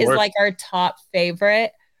one is like our top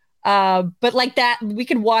favorite. But like that, we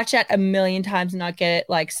could watch that a million times and not get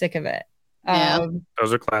like sick of it.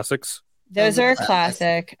 Those are classics. Those are a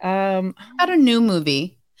classic. Got a new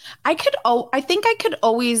movie. I think I could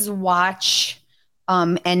always watch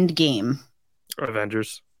Endgame.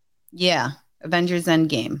 Avengers. Yeah, Avengers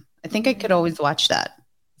Endgame. I think I could always watch that.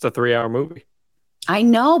 It's a 3-hour movie. I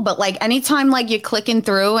know, but like anytime like you're clicking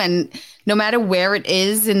through and no matter where it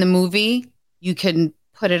is in the movie, you can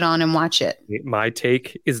put it on and watch it. My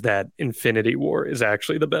take is that Infinity War is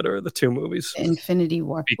actually the better of the two movies. Infinity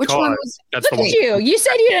War. Because which one was? Look at you. You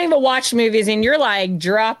said you didn't even watch movies and you're like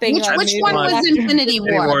dropping. Which one was Infinity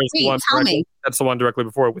War? Wait, tell me. That's the one directly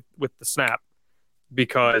before with the snap.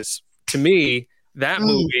 Because to me, that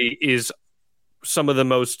movie is some of the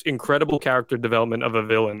most incredible character development of a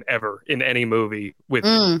villain ever in any movie with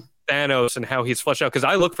Thanos and how he's fleshed out. Because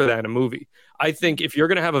I look for that in a movie. I think if you're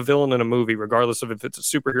going to have a villain in a movie, regardless of if it's a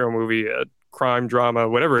superhero movie, a crime drama,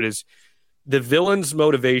 whatever it is, the villain's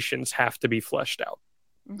motivations have to be fleshed out.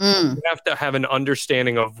 You have to have an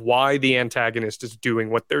understanding of why the antagonist is doing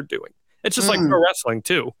what they're doing. It's just like pro wrestling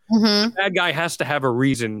too. The bad guy has to have a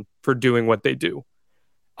reason for doing what they do.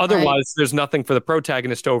 Otherwise, there's nothing for the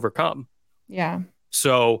protagonist to overcome. Yeah.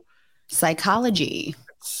 So psychology.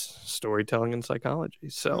 Storytelling and psychology.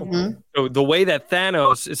 So the way that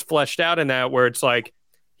Thanos is fleshed out in that, where it's like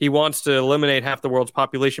he wants to eliminate half the world's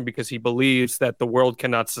population because he believes that the world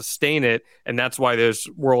cannot sustain it. And that's why there's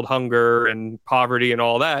world hunger and poverty and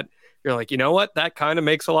all that. You're like, you know what? That kind of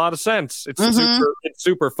makes a lot of sense. It's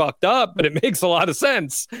super fucked up, but it makes a lot of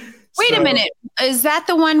sense. Wait a minute. Is that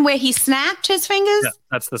the one where he snapped his fingers? Yeah,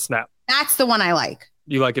 that's the snap. That's the one I like.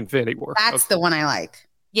 You like Infinity War? That's the one I like.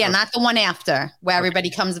 Yeah, not the one after where everybody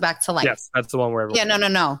comes back to life. Yes, that's the one where everybody. Yeah,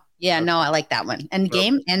 no. Yeah, no, I like that one.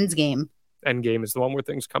 Endgame. Endgame is the one where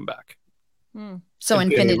things come back. So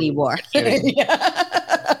Infinity War. You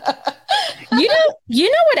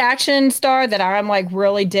know what action star that I'm like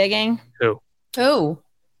really digging? Who?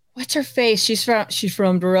 What's her face? She's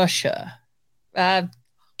from Russia. Blonde.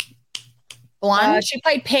 She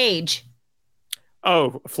played Paige.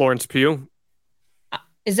 Oh, Florence Pugh.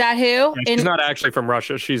 Is that who? Yeah, she's not actually from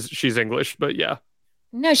Russia. She's English, but yeah.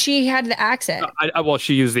 No, she had the accent. Well,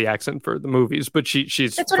 she used the accent for the movies, but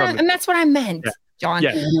she's. That's what I meant, John.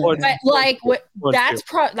 Yeah. But like, that's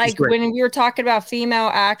when we were talking about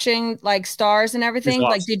female action, like stars and everything.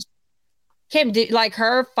 Like, Kim, like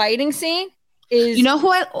her fighting scene is. You know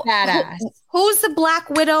who badass. Who's the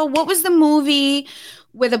Black Widow? What was the movie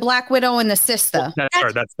with the Black Widow and the sister? That's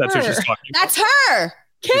her. That's what she's talking about. That's her.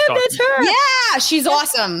 Kim, that's her. Yeah, she's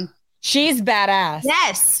awesome. She's badass.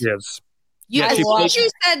 Yes. Yes. You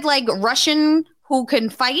said like Russian who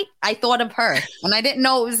can fight. I thought of her, and I didn't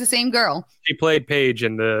know it was the same girl. She played Paige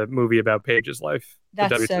in the movie about Paige's life.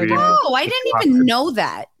 That's so good. Oh, I didn't even know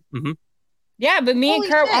that. Yeah, but me and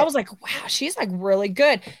Kurt, I was like, wow, she's like really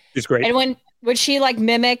good. She's great. And when she like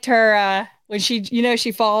mimicked her, when she,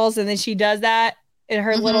 she falls and then she does that in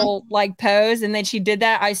her little like pose, and then she did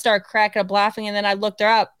that, I started cracking up laughing, and then I looked her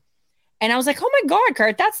up. And I was like, oh my God,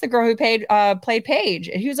 Kurt, that's the girl who played Paige.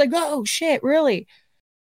 And he was like, oh shit, really?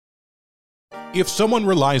 If someone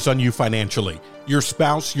relies on you financially, your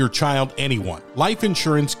spouse, your child, anyone, life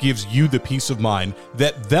insurance gives you the peace of mind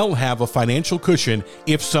that they'll have a financial cushion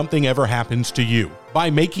if something ever happens to you. By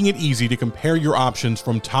making it easy to compare your options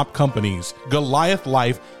from top companies, Goliath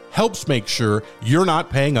Life helps make sure you're not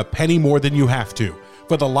paying a penny more than you have to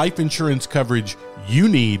for the life insurance coverage you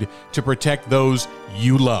need to protect those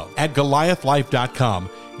you love. At GoliathLife.com,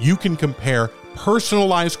 you can compare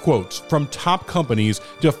personalized quotes from top companies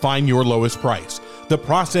to find your lowest price. The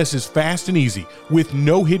process is fast and easy with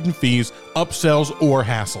no hidden fees, upsells, or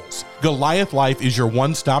hassles. Goliath Life is your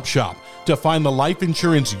one-stop shop to find the life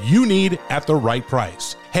insurance you need at the right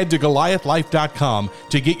price. Head to GoliathLife.com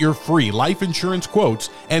to get your free life insurance quotes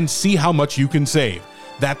and see how much you can save.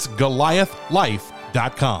 That's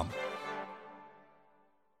GoliathLife.com.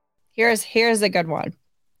 Here's a good one.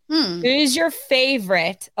 Who's your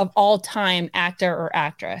favorite of all time actor or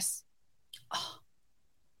actress?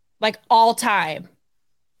 Like all time.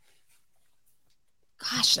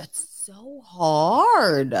 Gosh, that's so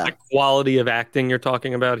hard. The quality of acting you're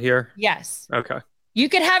talking about here? Yes. Okay. You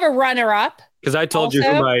could have a runner-up. Because I told you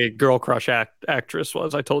who my girl crush actress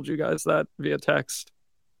was. I told you guys that via text.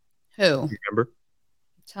 Who? You remember?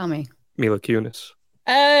 Tell me. Mila Kunis.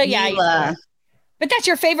 Yeah. Mila. But that's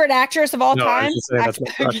your favorite actress of all time?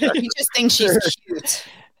 You just think she's cute.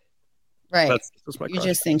 Right. That's my crush. You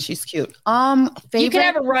just think she's cute. Favorite? You could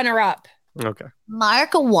have a runner-up. Okay.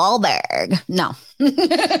 Mark Wahlberg. No.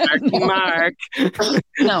 Mark.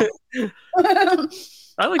 No.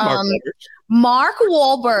 I like Mark Wahlberg. Mark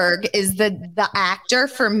Wahlberg is the actor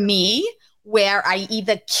for me where I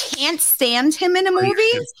either can't stand him in a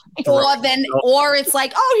movie or it's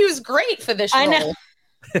like, oh, he was great for this role. I know.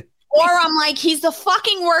 Or I'm like, he's the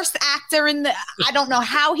fucking worst actor I don't know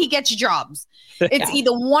how he gets jobs. It's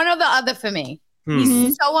either one or the other for me.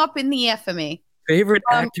 He's so up in the air for me. Favorite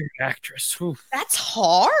actor, actress. Oof. That's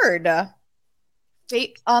hard.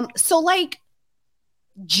 So like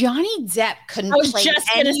Johnny Depp couldn't play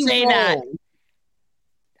any role.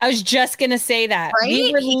 I was just going to say that. Right?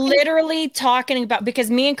 We were literally talking about, because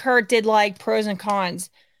me and Kurt did like pros and cons.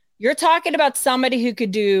 You're talking about somebody who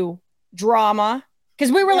could do drama.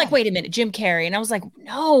 Because we were like, wait a minute, Jim Carrey. And I was like,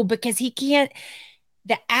 no, because he can't.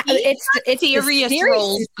 It's serious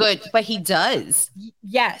roles good, but he does.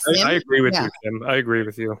 Yes. I agree with you, Kim. I agree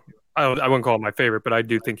with you. I wouldn't call him my favorite, but I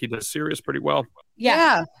do think he does serious pretty well.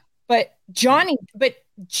 Yeah. But Jim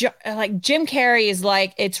Carrey is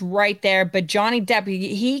like, it's right there. But Johnny Depp,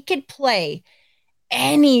 he could play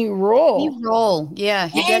any role. Any role. Yeah.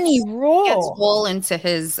 He gets full into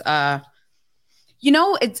his,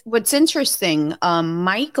 what's interesting.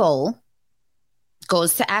 Michael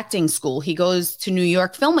goes to acting school. He goes to New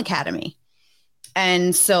York Film Academy.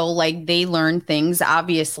 And so like they learn things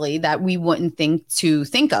obviously that we wouldn't think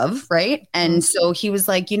of. Right. And so he was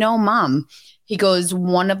like, Mom, he goes,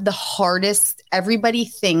 one of the hardest, everybody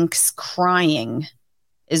thinks crying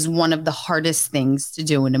is one of the hardest things to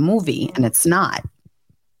do in a movie. And it's not.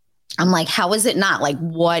 I'm like, how is it not? Like,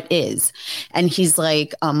 what is? And he's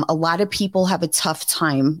like, a lot of people have a tough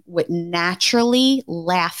time with naturally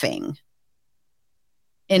laughing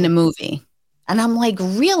in a movie. And I'm like,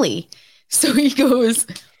 really? So he goes,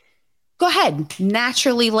 go ahead,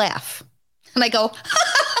 naturally laugh. And I go,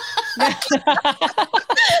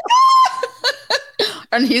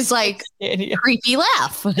 and he's like, creepy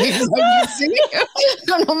laugh. And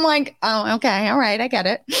I'm like, oh, okay. All right. I get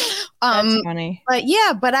it. That's funny. But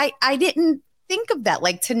yeah, but I didn't think of that,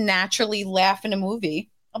 like to naturally laugh in a movie.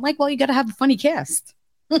 I'm like, well, you got to have a funny cast.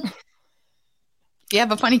 If you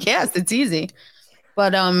have a funny cast, it's easy.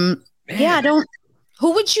 But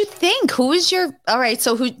who would you think? Who is your, all right.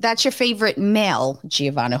 So that's your favorite male,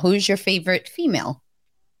 Giovanna. Who's your favorite female?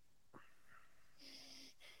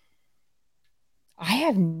 I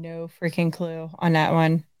have no freaking clue on that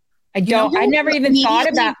one. I never even thought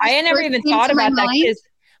about that because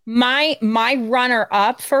my runner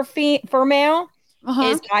up for male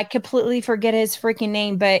is, I completely forget his freaking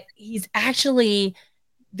name, but he's actually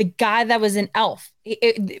the guy that was an elf.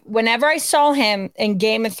 Whenever I saw him in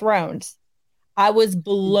Game of Thrones, I was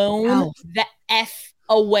blown the F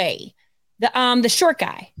away. The short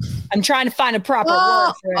guy. I'm trying to find a proper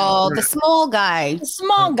word for him. Oh, the small guy. The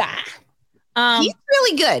small guy. He's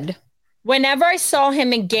really good. Whenever I saw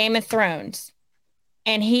him in Game of Thrones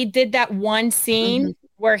and he did that one scene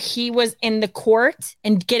where he was in the court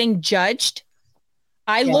and getting judged,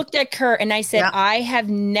 I looked at Kurt and I said, I have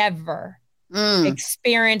never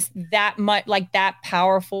experienced that much, like that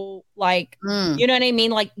powerful, like, you know what I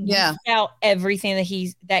mean? Like, you felt everything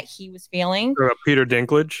that he was feeling. Peter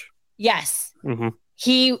Dinklage? Yes. Mm-hmm.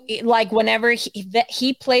 He, like, whenever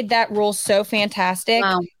he played that role so fantastic.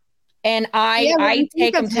 Wow. And I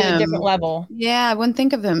take him to a different level. Yeah, I wouldn't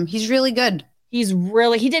think of him. He's really good. He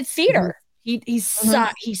did theater. He's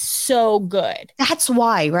so good. That's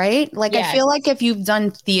why, right? Like, I feel like if you've done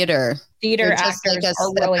theater actors like a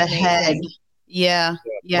are really ahead. Yeah.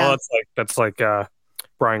 Well, that's like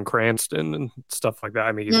Bryan Cranston and stuff like that.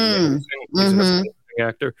 I mean, he's an amazing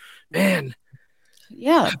actor. Man.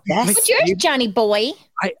 Yeah. What's yours, Johnny boy?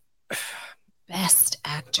 Best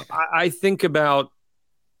actor. I think about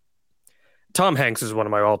Tom Hanks is one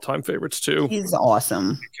of my all-time favorites too. He's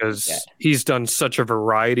awesome because he's done such a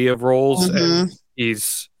variety of roles and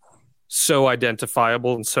he's so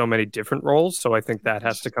identifiable in so many different roles. So I think that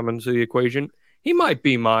has to come into the equation. He might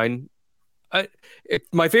be mine.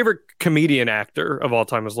 my favorite comedian actor of all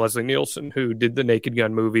time was Leslie Nielsen, who did the Naked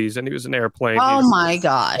Gun movies, and he was in Airplane. Oh my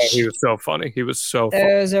gosh, he was so funny. He was so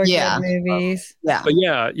Those funny. are good movies. But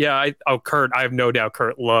Kurt, I have no doubt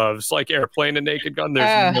Kurt loves like Airplane and Naked Gun.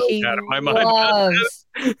 There's no doubt in my mind.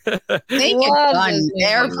 Naked Gun,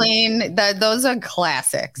 Airplane, those are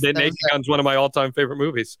classics. Naked Gun's one of my all-time favorite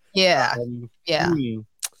movies. Yeah,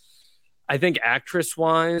 I think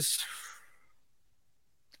actress-wise,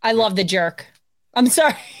 I love The Jerk. I'm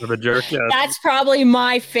sorry. The Jerk, yeah. That's probably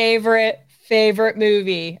my favorite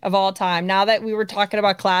movie of all time. Now that we were talking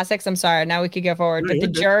about classics, I'm sorry. Now we could go forward. But The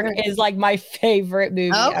Jerk is like my favorite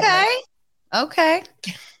movie. Okay.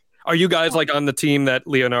 Are you guys like on the team that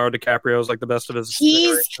Leonardo DiCaprio is like the best of his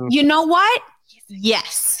generation? You know what?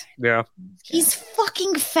 Yes. Yeah. He's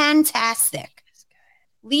fucking fantastic.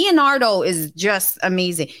 Leonardo is just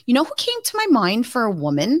amazing. You know who came to my mind for a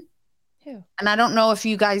woman? Who? And I don't know if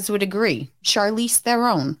you guys would agree. Charlize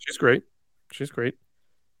Theron. She's great.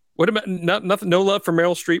 What about no love for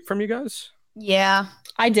Meryl Streep from you guys? Yeah.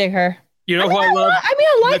 I dig her. You know who I love? I mean,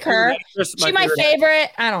 I like her. She's my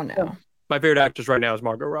favorite. I don't know. My favorite actress right now is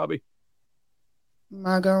Margot Robbie.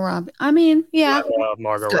 Margot Robbie. I mean, yeah. I love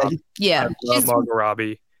Margot Robbie. Yeah. I love Margot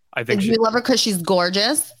Robbie. I think you love her because she's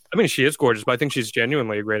gorgeous. I mean, she is gorgeous, but I think she's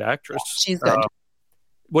genuinely a great actress. She's good.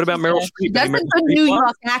 What about Meryl Streep? She does a good New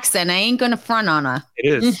York accent. I ain't going to front on her.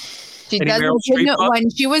 It is. She does when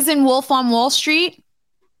she was in Wolf on Wall Street.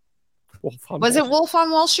 Was it Wolf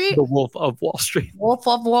on Wall Street? The Wolf of Wall Street. Wolf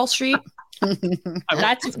of Wall Street.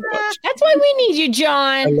 That's why we need you,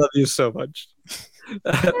 John. I love you so much.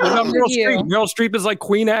 What about Meryl Streep? Meryl Streep is like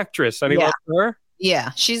queen actress. Any love for her?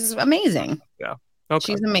 Yeah, she's amazing. Yeah.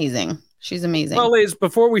 Okay. She's amazing. She's amazing. Well, ladies,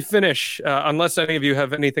 before we finish, unless any of you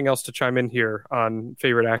have anything else to chime in here on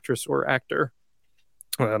favorite actress or actor,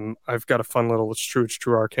 I've got a fun little It's True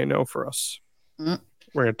RK No for us. We're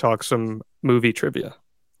going to talk some movie trivia.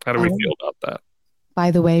 How do we feel about that?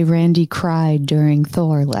 By the way, Randy cried during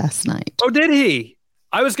Thor last night. Oh, did he?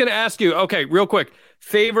 I was going to ask you, okay, real quick,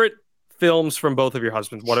 favorite films from both of your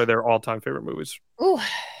husbands. What are their all-time favorite movies? Ooh.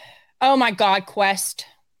 Oh, my God, Quest.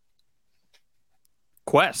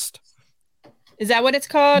 Is that what it's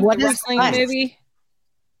called? What the is wrestling Quest? movie?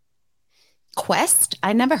 Quest?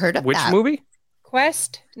 I never heard of Which that. movie?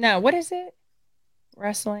 Quest? No, what is it?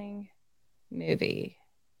 Wrestling movie.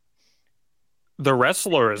 The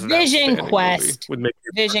Wrestler is Vision Quest.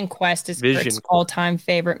 Vision Quest is Kurt's all-time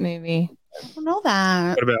favorite movie. I don't know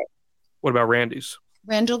that. What about Randy's?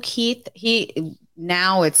 Randall Keith.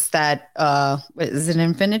 Now it's that. Is it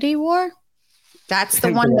Infinity War? That's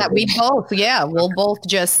the one that we both. Yeah, we'll both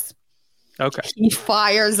just. Okay. He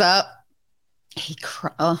fires up.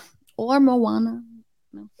 Or Moana.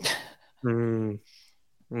 No.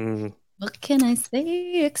 What can I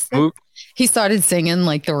say except he started singing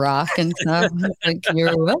like The Rock and stuff. Like,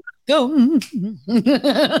 you're welcome.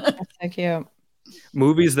 That's so cute.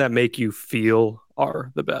 Movies that make you feel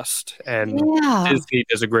are the best. And Disney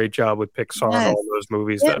does a great job with Pixar and all those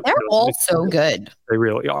movies. Yeah, they're all so good. They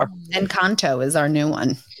really are. And Encanto is our new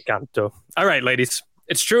one. Encanto. All right, ladies.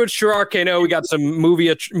 It's true RKO. We got some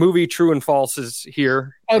movie true and falses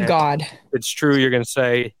here. Oh, God. It's true. You're going to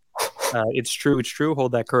say, it's true.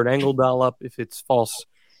 Hold that Kurt Angle doll up. If it's false,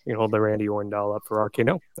 you can hold the Randy Orton doll up for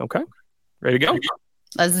RKO. Okay. Ready to go?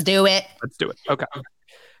 Let's do it. Okay.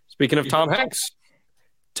 Speaking of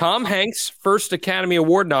Tom Hanks' first Academy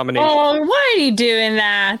Award nomination. Oh, why are you doing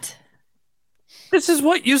that? This is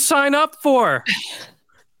what you sign up for.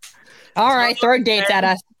 All right. Throw dates at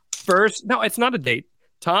us. No, it's not a date.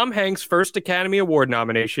 Tom Hanks' first Academy Award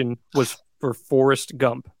nomination was for Forrest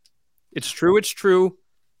Gump. It's true,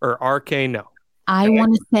 or RK no. I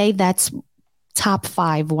want to say that's top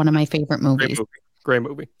 5, one of my favorite movies. Great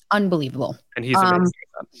movie. Unbelievable. And he's amazing.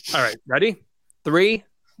 All right, ready? 3.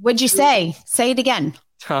 What'd you say? Say it again.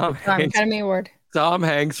 Tom Hanks' Academy Award. Tom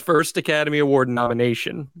Hanks' first Academy Award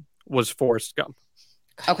nomination was Forrest Gump.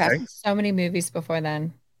 Okay. So many movies before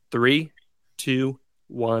then. 3, 2,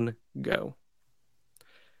 1, go.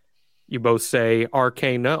 You both say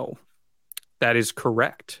RK no. That is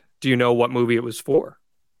correct. Do you know what movie it was for?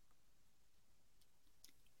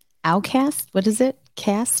 Outcast? What is it?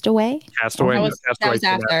 Castaway? Castaway. That was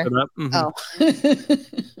after.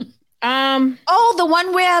 Oh, the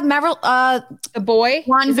one where Meryl, the boy,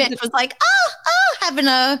 Ron Vince was like, having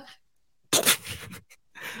a.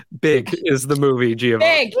 Big is the movie,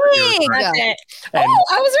 Giovanni. Big. That's it. I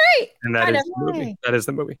was right. And that is the movie. That is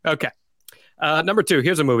the movie. Okay. Number 2.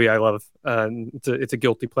 Here's a movie I love. It's a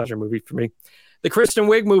guilty pleasure movie for me. The Kristen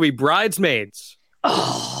Wiig movie Bridesmaids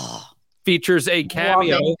features a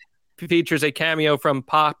cameo from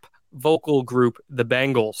pop vocal group The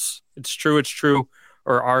Bangles? It's true,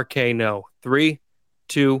 or RK no. 3,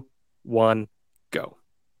 2, 1, go.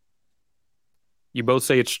 You both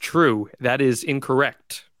say it's true. That is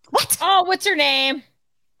incorrect. What? Oh, what's her name?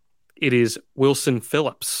 It is Wilson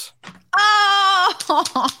Phillips.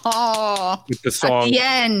 Oh, with the song at the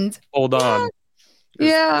end. Hold On.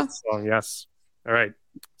 Yeah. Song, yes. All right.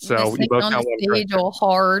 So you both got one correct. All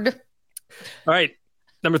hard. All right.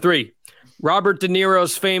 Number 3. Robert De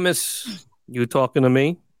Niro's famous "You Talking to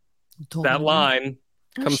Me?" That line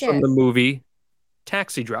comes from the movie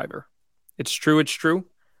Taxi Driver. It's true,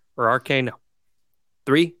 or RK no.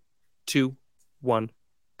 3, 2, 1,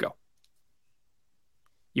 go.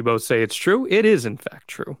 You both say it's true. It is, in fact,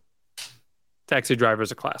 true. Taxi Driver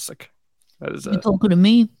is a classic. That is You talking to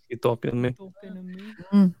me? You talking to me?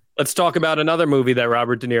 Let's talk about another movie that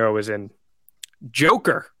Robert De Niro was in.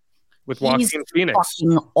 Joker with Joaquin Phoenix.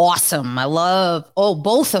 Fucking awesome. I love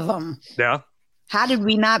both of them. Yeah. How did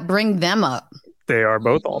we not bring them up? They are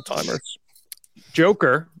both all-timers.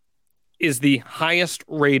 Joker is the highest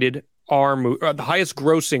rated the highest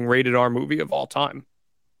grossing rated R movie of all time.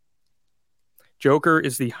 Joker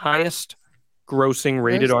is the highest grossing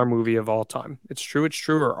rated R movie of all time. It's true,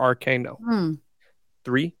 or RK no.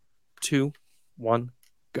 3, 2, 1,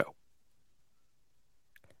 go.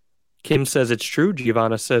 Kim says it's true.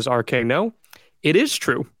 Giovanna says RK no. It is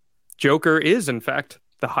true. Joker is, in fact,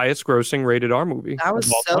 the highest grossing rated R movie. That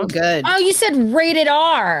was so good. Oh, you said rated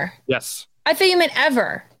R. Yes. I thought you meant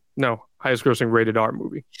ever. No, highest grossing rated R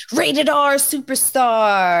movie. Rated R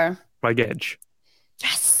superstar. Like Edge.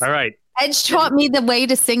 Yes. All right. Edge taught me the way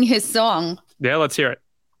to sing his song. Yeah, let's hear it.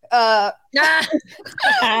 And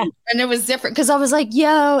it was different because I was like,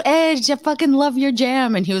 yo, Edge, I fucking love your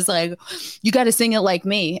jam. And he was like, you got to sing it like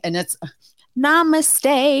me. And it's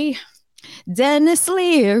Namaste, Dennis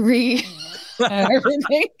Leary.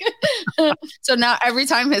 Everything. So now every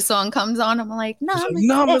time his song comes on, I'm like,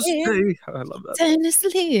 Namaste. I love that. Dennis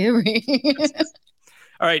Leary.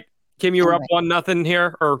 All right. Kim, you were up 1-0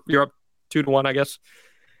 here, or you're up 2-1, I guess.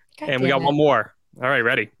 God, and we got one more. All right,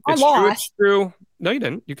 ready. It's true. No, you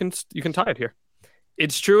didn't. You can tie it here.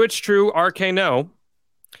 It's true, RK no.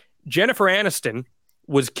 Jennifer Aniston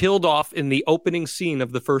was killed off in the opening scene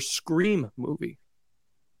of the first Scream movie.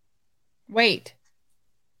 Wait.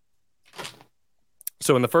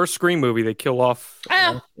 So in the first Scream movie, they kill off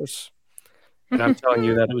and I'm telling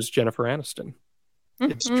you that it was Jennifer Aniston.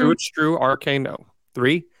 It's true, RK no.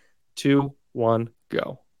 3, 2, 1,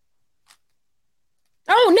 go.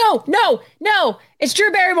 Oh, no. It's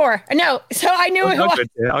Drew Barrymore. No. So I knew it was.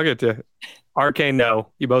 I'll get to it. RK no.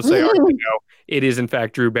 You both say RK no. It is, in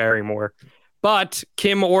fact, Drew Barrymore. But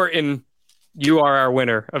Kim Orton, you are our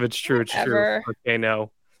winner of It's True, RK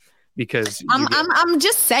no. Because I'm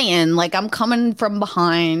just saying, like, I'm coming from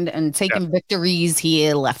behind and taking victories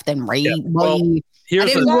here, left and right. Yeah. Well, I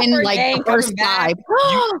didn't win like the first 5.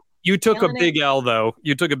 You took a big L, though.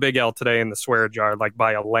 You took a big L today in the swear jar, like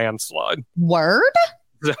by a landslide. Word?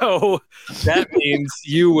 So that means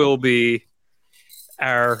you will be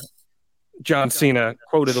our John Cena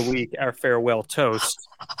quote of the week, our farewell toast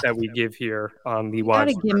that we give here on the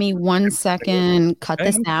Wives. Gotta give me 1 second. Cut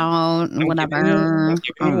this out. Whatever.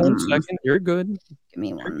 Give me 1 second. You're good. Give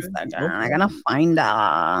me 1 second. I gotta find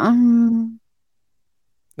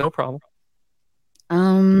No problem.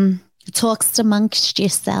 Talks amongst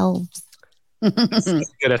yourselves. That's a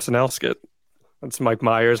good SNL skit. That's Mike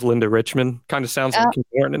Myers, Linda Richmond. Kind of sounds like Kim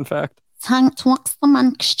Warren, in fact. Talks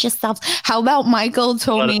amongst yourselves. How about Michael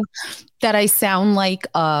told me that I sound like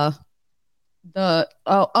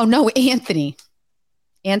Anthony.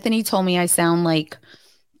 Anthony told me I sound like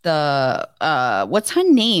the what's her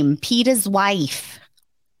name? Peter's wife.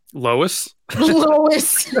 Lois.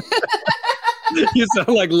 Lois. You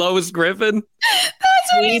sound like Lois Griffin.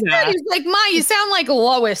 That's what he said. He's like, Ma, you sound like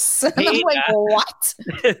Lois. And I'm like, what?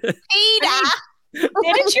 Peter.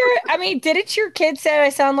 Didn't your kid say I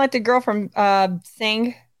sound like the girl from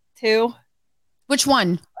Sing too? Which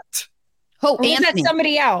one? Oh, Anthony. That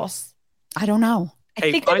somebody else? I don't know.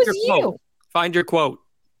 I think that was you. Quote. Find your quote.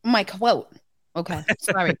 My quote. Okay.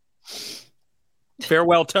 Sorry.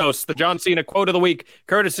 Farewell toast. The John Cena quote of the week,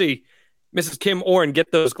 courtesy Mrs. Kim Orrin.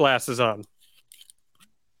 Get those glasses on.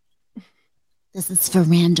 This is for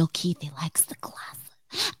Randall Keith. He likes the glasses.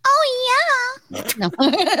 Oh yeah. No.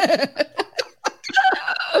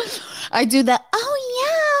 I do that.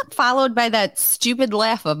 Oh yeah, followed by that stupid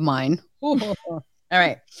laugh of mine. All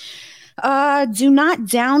right. Do not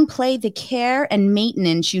downplay the care and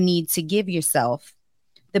maintenance you need to give yourself.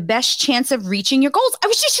 the best chance of reaching your goals. I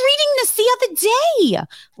was just reading this the other day.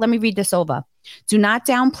 Let me read this over. Do not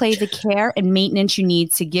downplay the care and maintenance you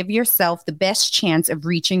need to give yourself the best chance of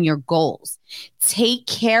reaching your goals. Take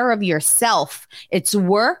care of yourself. It's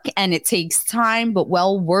work and it takes time, but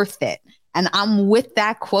well worth it. And I'm with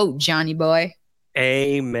that quote, Johnny boy.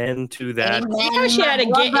 Amen to that. Amen, she had a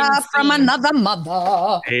gift from another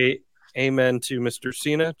mother. Amen to Mr.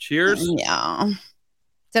 Cena. Cheers. Yeah.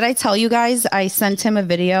 Did I tell you guys I sent him a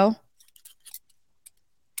video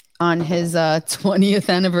on his 20th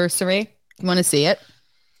anniversary? You want to see it?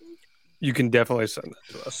 You can definitely send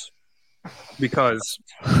that to us, because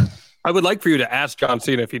I would like for you to ask John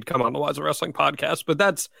Cena if he'd come on the Wise of Wrestling podcast, but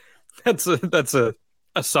that's a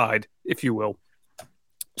aside, if you will.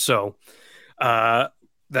 So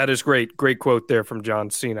that is great. Great quote there from John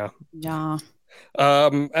Cena. Yeah.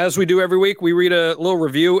 As we do every week, we read a little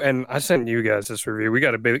review, and I sent you guys this review. We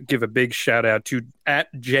got to give a big shout out to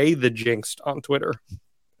 @JayTheJinxed on Twitter.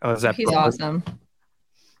 He's awesome.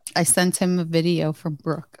 I sent him a video from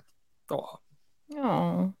Brooke.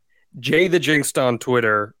 Oh. JayTheJinxed on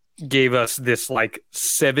Twitter gave us this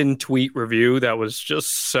 7-tweet review that was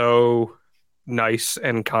just so nice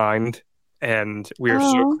and kind, and we are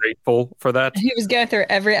so grateful for that. He was going through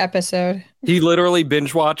every episode. He literally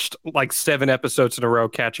binge watched 7 episodes in a row,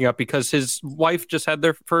 catching up because his wife just had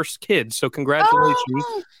their first kid. So congratulations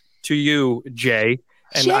to you, Jay.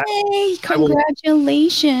 And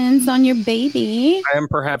congratulations on your baby. I am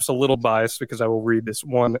perhaps a little biased because I will read this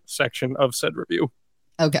one section of said review.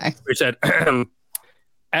 Okay. Which said,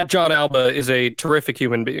 @John Alba is a terrific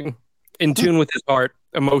human being, in tune with his heart,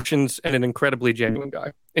 emotions, and an incredibly genuine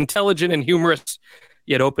guy. Intelligent and humorous,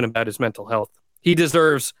 yet open about his mental health. He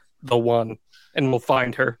deserves the one, and will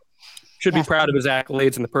find her. Should be proud of his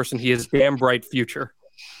accolades and the person he is. Damn bright future.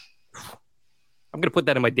 I'm going to put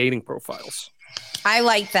that in my dating profiles. I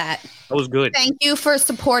like that. That was good. Thank you for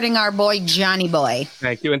supporting our boy, Johnny boy.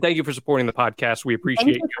 Thank you. And thank you for supporting the podcast. We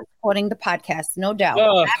appreciate you. For supporting the podcast, no doubt.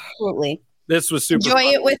 Absolutely. This was super Enjoy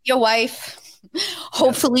fun. it with your wife.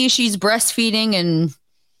 Hopefully she's breastfeeding and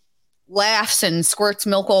laughs and squirts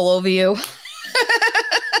milk all over you.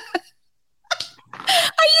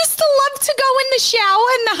 I used to love to go in the shower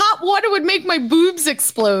and the hot water would make my boobs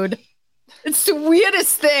explode. It's the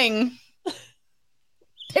weirdest thing.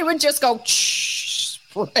 They would just go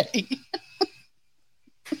spray.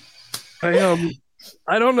 I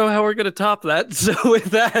don't know how we're going to top that. So with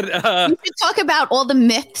that, we should talk about all the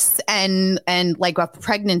myths and a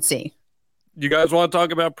pregnancy. You guys want to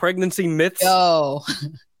talk about pregnancy myths? Oh,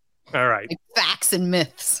 all right. Facts and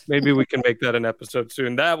myths. Maybe we can make that an episode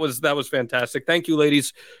soon. That was fantastic. Thank you,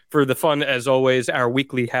 ladies, for the fun as always. Our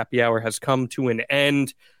weekly happy hour has come to an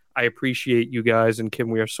end. I appreciate you guys, and Kim,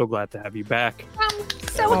 we are so glad to have you back. I'm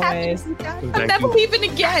so happy. I'm never leaving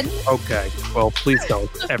again. Okay, well, please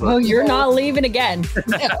don't ever. Oh, you're not leaving again.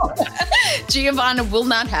 No. Giovanna will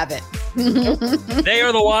not have it. They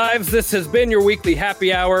are the wives. This has been your weekly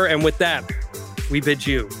happy hour, and with that, we bid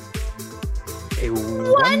you a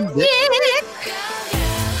one dick.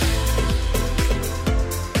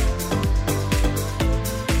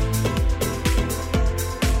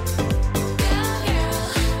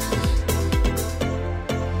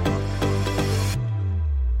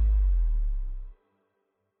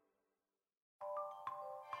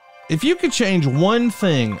 If you could change one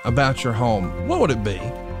thing about your home, what would it be?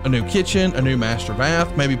 A new kitchen, a new master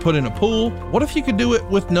bath, maybe put in a pool? What if you could do it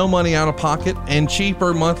with no money out of pocket and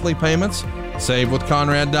cheaper monthly payments?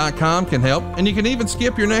 SaveWithConrad.com can help, and you can even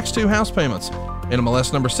skip your next 2 house payments.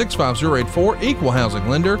 NMLS number 65084, equal housing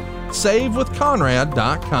lender,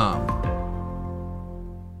 SaveWithConrad.com.